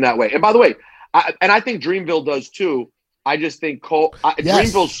business in that way. And by the way, I think Dreamville does too. I just think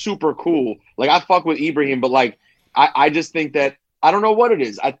Dreamville's super cool. Like I fuck with Ibrahim, but like I just think that I don't know what it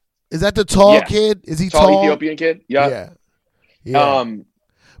is. Is that the tall kid? Is he tall? Ethiopian kid? Yeah. Bro,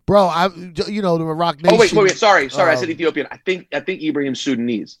 the Rock Nation. Oh wait. Sorry. I said Ethiopian. I think Ibrahim's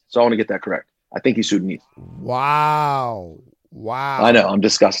Sudanese. So I want to get that correct. I think he's Sudanese. Wow. I know. I'm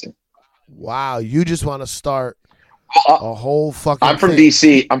disgusting. Wow. You just want to start a whole fucking I'm from thing.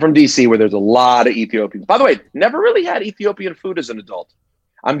 DC. I'm from DC where there's a lot of Ethiopians. By the way, never really had Ethiopian food as an adult.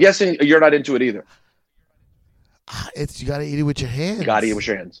 I'm guessing you're not into it either. You got to eat it with your hands. You got to eat it with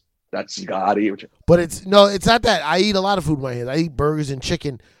your hands. You got to eat it with your hands. But it's not that. I eat a lot of food with my hands. I eat burgers and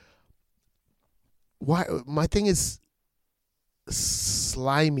chicken. Why? My thing is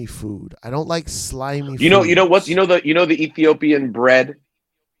slimy food. I don't like slimy food. You know the Ethiopian bread?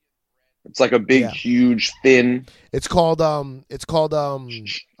 It's like a big, huge, thin. It's called bread.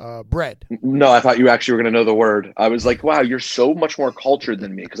 No, I thought you actually were going to know the word. I was like, wow, you're so much more cultured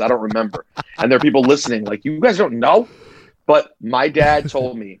than me because I don't remember. And there are people listening like, you guys don't know? But my dad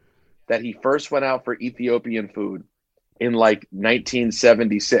told me that he first went out for Ethiopian food in like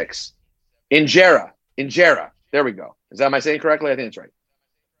 1976. Injera. There we go. Am I saying correctly? I think it's right.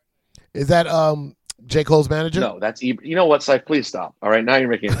 Is that J. Cole's manager? No, that's you know what, Syph? Please stop. All right, now you're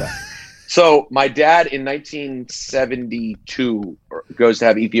making it bad. So my dad in 1972 goes to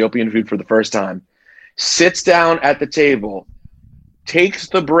have Ethiopian food for the first time, sits down at the table, takes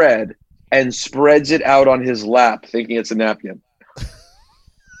the bread, and spreads it out on his lap, thinking it's a napkin.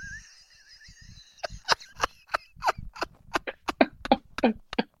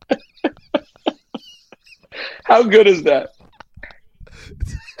 How good is that?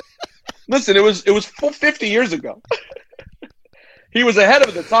 Listen, it was full 50 years ago. He was ahead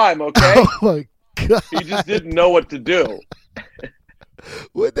of the time, okay? Oh my God. He just didn't know what to do.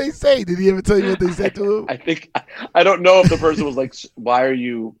 What'd they say? Did he ever tell you what they said to him? I don't know if the person was like, why are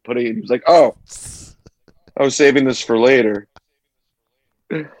you putting it? He was like, oh, I was saving this for later.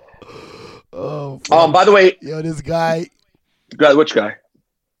 Oh, by the way, yo, this guy. Which guy?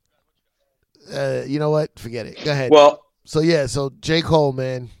 You know what? Forget it. Go ahead. Well, so J. Cole,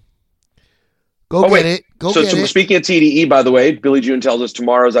 man. Go get it. So speaking of TDE, by the way, Billy June tells us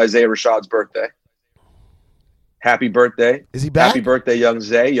tomorrow's Isaiah Rashad's birthday. Happy birthday. Is he back? Happy birthday, young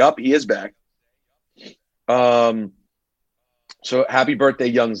Zay. Yup, he is back. So happy birthday,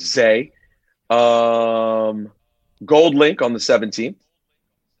 young Zay. Gold Link on the 17th.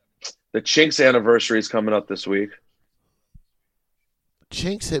 The Chinks anniversary is coming up this week.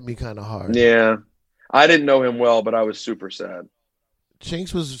 Chinks hit me kind of hard. Yeah. I didn't know him well, but I was super sad.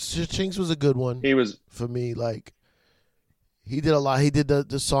 Chinks was a good one. He was for me. Like he did a lot. He did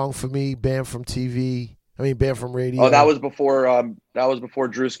the song for me, banned from TV. I mean, banned from radio. Oh, that was before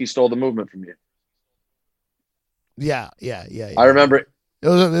Drewski stole the movement from you. Yeah. I remember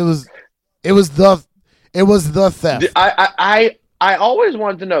It was the theft. I always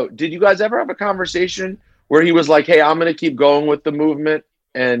wanted to know, did you guys ever have a conversation where he was like, hey, I'm going to keep going with the movement,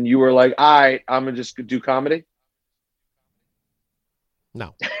 and you were like, all right, I'm going to just do comedy?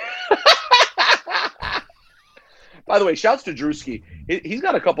 No. By the way, shouts to Drewski. He's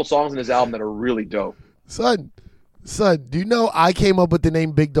got a couple songs in his album that are really dope. Son, do you know I came up with the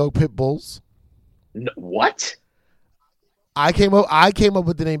name Big Dog Pit Bulls? No, what? I came up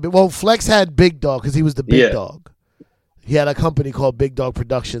with the name. Well, Flex had Big Dog because he was the big dog. He had a company called Big Dog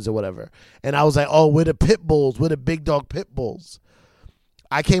Productions or whatever. And I was like, oh, we're the Pit Bulls. We're the Big Dog Pit Bulls.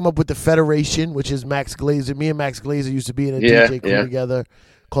 I came up with the Federation, which is Max Glazer. Me and Max Glazer used to be in a DJ crew together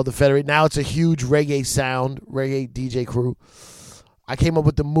called the Federation. Now it's a huge reggae sound, reggae DJ crew. I came up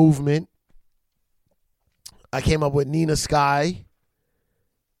with the movement. I came up with Nina Sky.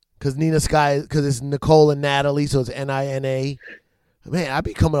 Because it's Nicole and Natalie, so it's Nina. Man, I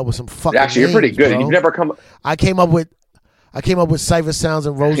be coming up with some fucking Actually, names, you're pretty good. bro. You've never come. I came up with Cypher Sounds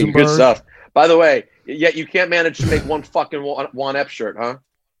and Rosenberg. Good stuff. By the way, yet you can't manage to make one fucking Juan Epps shirt, huh?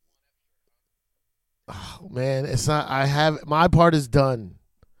 Oh, man, it's not. My part is done.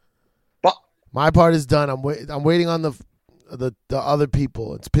 But my part is done. I'm waiting on the other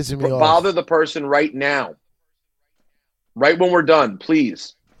people. It's pissing me off. Bother the person right now. Right when we're done,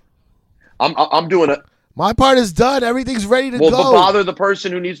 please. I'm doing it. My part is done. Everything's ready to go. Well, but bother the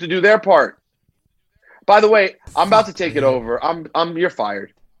person who needs to do their part. By the way, I'm about to take it over. You're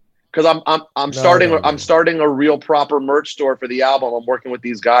fired. Because I'm starting a real proper merch store for the album. I'm working with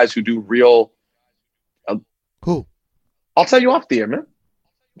these guys who do real. Who? I'll tell you off the air, man. I'm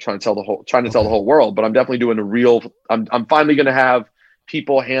trying to tell the whole world, but I'm definitely doing a real. I'm finally going to have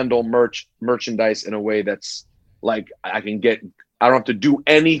people handle merchandise in a way that's like I can get. I don't have to do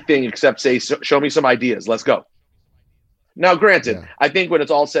anything except say, show me some ideas. Let's go. Now, granted, I think when it's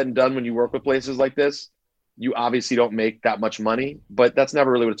all said and done, when you work with places like this, you obviously don't make that much money, but that's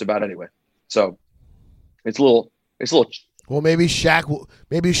never really what it's about anyway. So it's a little. Well, maybe Shaq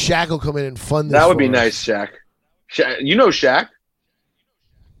will come in and fund this. That would be us. nice, Shaq. You know Shaq.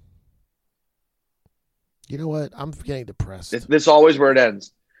 You know what? I'm getting depressed. This is always where it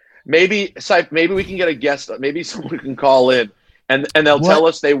ends. Maybe we can get a guest. Maybe someone can call in. And they'll tell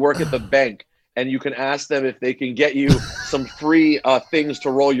us they work at the bank, and you can ask them if they can get you some free things to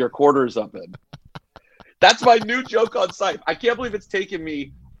roll your quarters up in. That's my new joke on Syph. I can't believe it's taken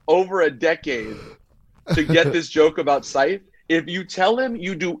me over a decade to get this joke about Syph. If you tell him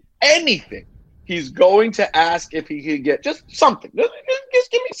you do anything, he's going to ask if he can get just something.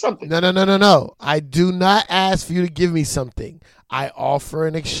 Just give me something. No. I do not ask for you to give me something. I offer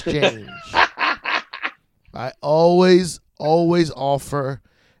an exchange. I always offer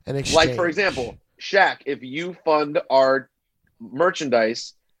an exchange. Like, for example, Shaq, if you fund our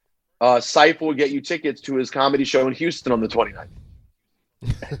merchandise, Syph will get you tickets to his comedy show in Houston on the 29th.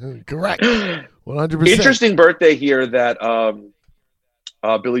 Correct. 100%. Interesting birthday here that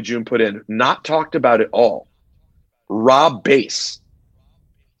Billy June put in. Not talked about at all. Rob Bass.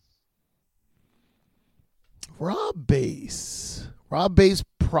 Rob Bass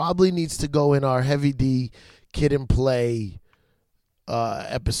probably needs to go in our Heavy D Kid and Play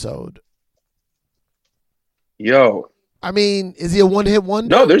episode. Yo. I mean, is he a one-hit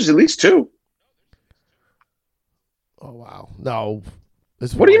wonder? No, there's at least two. Oh, wow. No.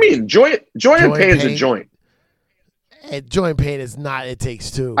 What do you mean? Joy and Pain's a joint. And Joy and Pain is not It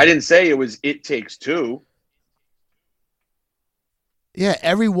Takes Two. I didn't say it was It Takes Two. Yeah,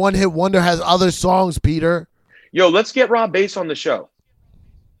 every one-hit wonder has other songs, Peter. Yo, let's get Rob Bass on the show.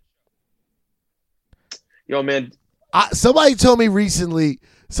 Yo, man. Somebody said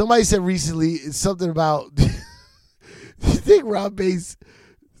recently something about, do you think Rob Bass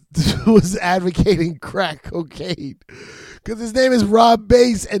was advocating crack cocaine? Because his name is Rob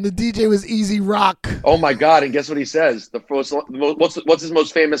Bass and the DJ was Easy Rock. Oh, my God. And guess what he says? What's his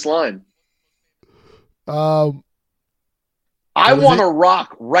most famous line? I want to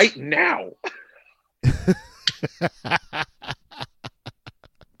rock right now.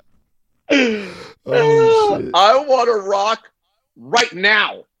 Oh, shit. I want to rock right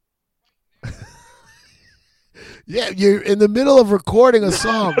now. Yeah, you're in the middle of recording a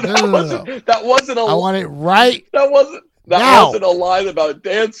song. No. That wasn't a. I want it right. That wasn't now. a line about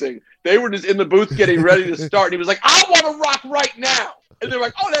dancing. They were just in the booth getting ready to start, and he was like, "I want to rock right now," and they're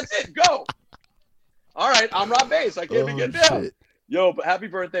like, "Oh, that's it, go." All right, I'm Rob Bass. I came to get down. Shit. Yo, but happy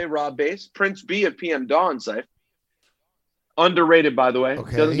birthday, Rob Bass. Prince B of PM Dawn, Syph. Underrated, by the way.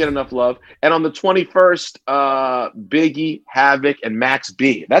 Okay. Doesn't get enough love. And on the 21st, Biggie, Havoc, and Max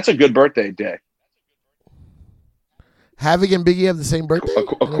B. That's a good birthday day. Havoc and Biggie have the same birthday?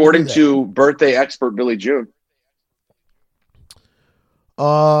 According to birthday expert Billy June.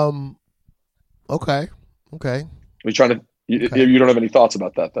 Okay. We're trying to. You don't have any thoughts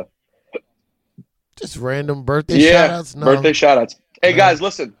about that, though. Just random birthday shout-outs? No. Birthday shout-outs. Hey, guys,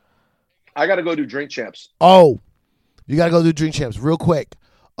 listen. I got to go do Drink Champs. Oh, you got to go do Drink Champs real quick.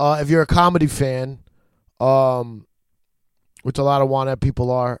 If you're a comedy fan, which a lot of Want That people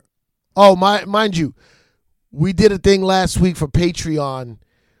are. Oh, mind you, we did a thing last week for Patreon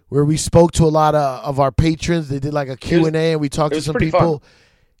where we spoke to a lot of our patrons. They did like a Q&A and we talked to some people. Fun.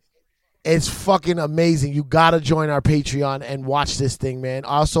 It's fucking amazing. You got to join our Patreon and watch this thing, man.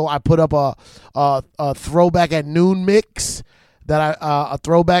 Also, I put up a throwback at noon mix a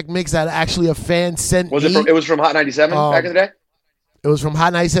throwback mix that actually a fan sent me. It was from Hot 97 back in the day? It was from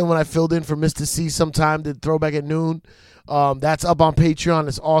Hot 97 when I filled in for Mr. C sometime, did throwback at noon. That's up on Patreon.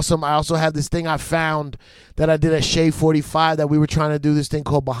 It's awesome. I also have this thing I found that I did at Shea 45 that we were trying to do this thing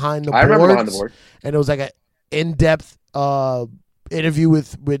called Behind the Boards. I remember Behind the Board. And it was like an in-depth interview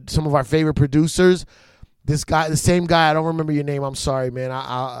with some of our favorite producers. This guy, the same guy, I don't remember your name. I'm sorry, man.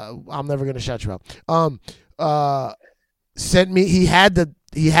 I'm never gonna shout you out. Sent me. He had a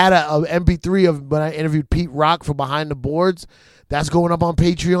MP3 of when I interviewed Pete Rock for Behind the Boards. That's going up on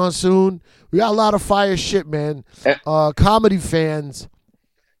Patreon soon. We got a lot of fire shit, man. Comedy fans.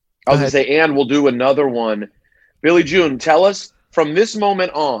 I was gonna say, and we'll do another one. Billy June, tell us from this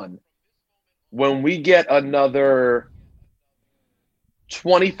moment on, when we get another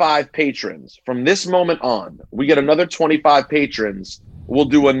 25 patrons, from this moment on, we get another 25 patrons, we'll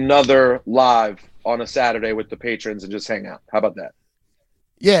do another live on a Saturday with the patrons and just hang out. How about that?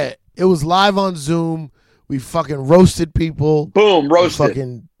 Yeah, it was live on Zoom. We fucking roasted people. Boom, roasted. We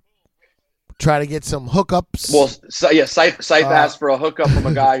fucking try to get some hookups. Well, Syph asked for a hookup from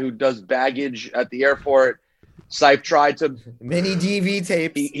a guy who does baggage at the airport. Syph tried to mini DV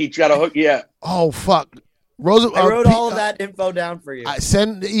tapes. He got a hook. Yeah. Oh fuck. I wrote all of that info down for you.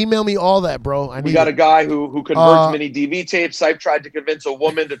 Email me all that, bro. We got a guy who converts mini DV tapes. Syph tried to convince a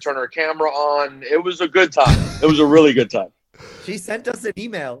woman to turn her camera on. It was a good time. It was a really good time. She sent us an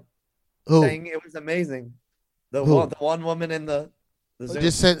email saying it was amazing. The one woman in the Zoom.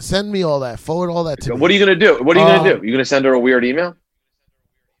 Just send me all that. Forward all that to me. What are you gonna do? What are you gonna do? You gonna send her a weird email?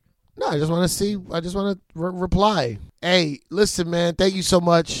 No, I just want to see. I just want to reply. Hey, listen, man. Thank you so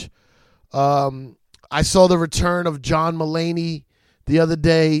much. I saw the return of John Mulaney the other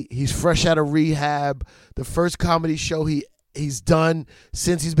day. He's fresh out of rehab. The first comedy show he's done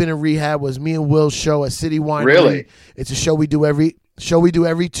since he's been in rehab was me and Will's show at City Winery. Really? It's a show we do every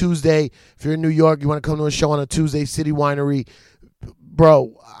Tuesday. If you're in New York, you want to come to a show on a Tuesday, City Winery.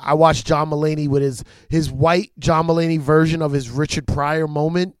 Bro, I watched John Mulaney with his white John Mulaney version of his Richard Pryor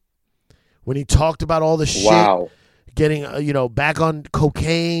moment when he talked about all the shit. Wow. Getting back on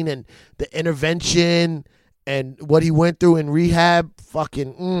cocaine and the intervention and what he went through in rehab.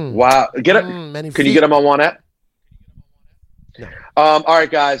 Fucking wow. Get it? Can you get him on one app? No. All right,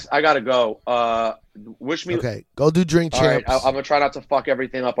 guys, I gotta go. Wish me. Okay, go do Drink Champs. All right, I'm gonna try not to fuck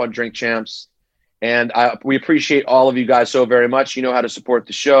everything up on Drink Champs, and we appreciate all of you guys so very much. You know how to support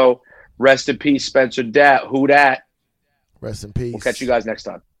the show. Rest in peace, Spencer Dat. Who dat? Rest in peace. We'll catch you guys next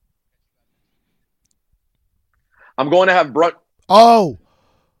time. I'm going to have brunch. Oh,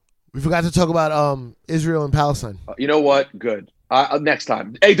 we forgot to talk about Israel and Palestine. You know what? Good. Next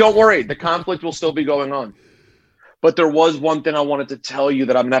time. Hey, don't worry. The conflict will still be going on. But there was one thing I wanted to tell you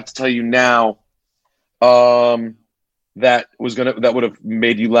that I'm going to have to tell you now that would have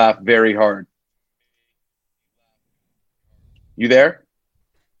made you laugh very hard. You there?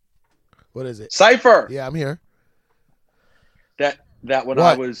 What is it? Cypher. Yeah, I'm here. That when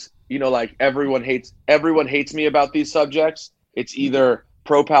I was, like everyone hates me about these subjects. It's either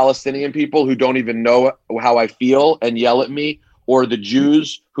pro-Palestinian people who don't even know how I feel and yell at me, or the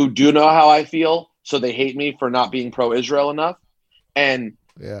Jews who do know how I feel, so they hate me for not being pro-Israel enough. And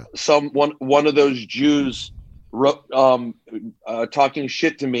one of those Jews talking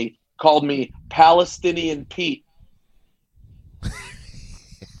shit to me called me Palestinian Pete.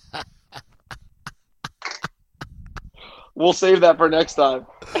 We'll save that for next time.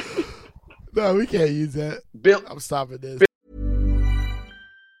 No, we can't use that. Bill, I'm stopping this.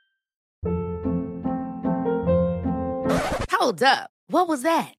 Hold up. What was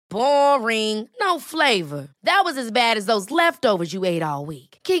that? Boring. No flavor. That was as bad as those leftovers you ate all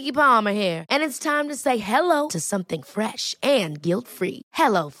week. Keke Palmer here. And it's time to say hello to something fresh and guilt-free.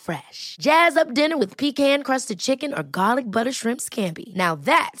 Hello Fresh. Jazz up dinner with pecan-crusted chicken or garlic butter shrimp scampi. Now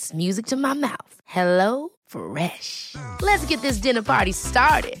that's music to my mouth. Hello Fresh. Let's get this dinner party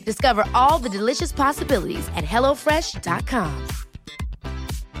started. Discover all the delicious possibilities at HelloFresh.com.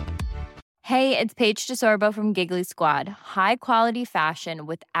 Hey, it's Paige DeSorbo from Giggly Squad. High quality fashion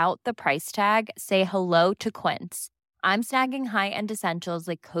without the price tag. Say hello to Quince. I'm snagging high-end essentials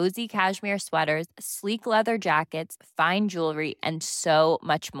like cozy cashmere sweaters, sleek leather jackets, fine jewelry, and so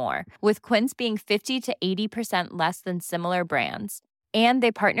much more. With Quince being 50 to 80% less than similar brands. And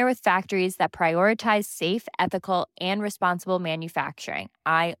they partner with factories that prioritize safe, ethical, and responsible manufacturing.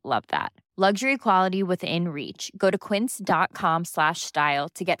 I love that. Luxury quality within reach. Go to quince.com/style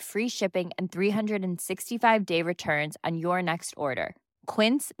to get free shipping and 365-day returns on your next order.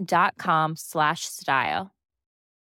 Quince.com/style.